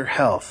about their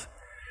health.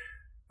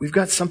 We've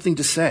got something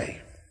to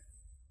say.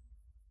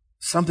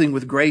 Something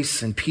with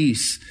grace and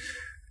peace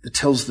that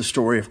tells the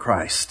story of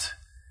Christ.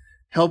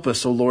 Help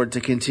us, O Lord,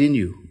 to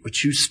continue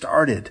what you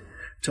started,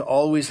 to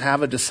always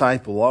have a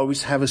disciple,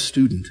 always have a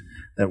student,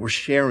 that we're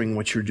sharing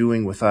what you're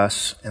doing with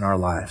us in our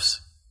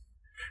lives.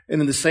 And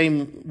in the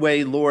same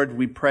way, Lord,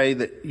 we pray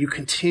that you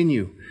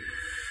continue,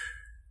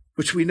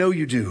 which we know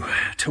you do,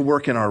 to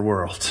work in our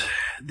world.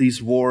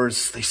 These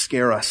wars, they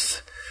scare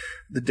us.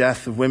 The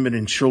death of women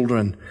and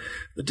children,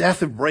 the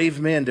death of brave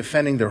men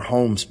defending their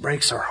homes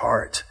breaks our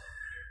heart.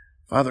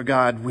 Father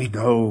God, we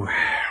know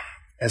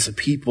as a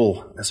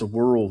people, as a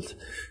world,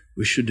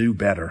 we should do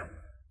better.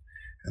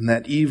 And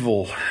that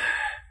evil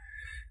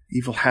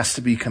has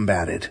to be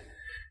combated.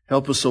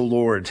 Help us, O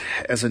Lord,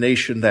 as a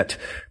nation that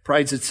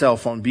prides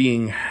itself on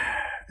being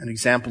an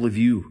example of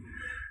you,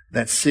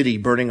 that city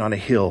burning on a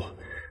hill,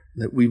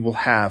 that we will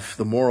have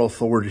the moral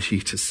authority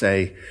to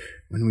say,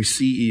 when we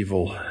see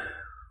evil,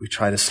 we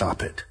try to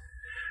stop it.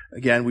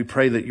 Again, we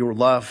pray that your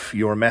love,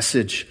 your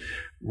message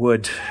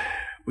would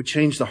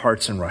change the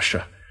hearts in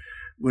Russia,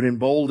 would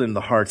embolden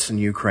the hearts in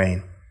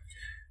Ukraine,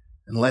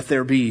 and let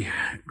there be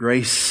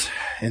grace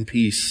and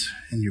peace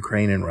in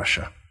Ukraine and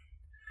Russia.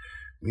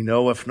 We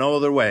know of no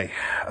other way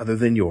other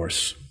than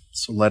yours,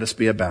 so let us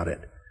be about it.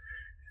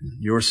 In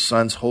your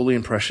Son's holy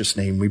and precious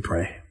name we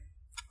pray.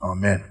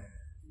 Amen.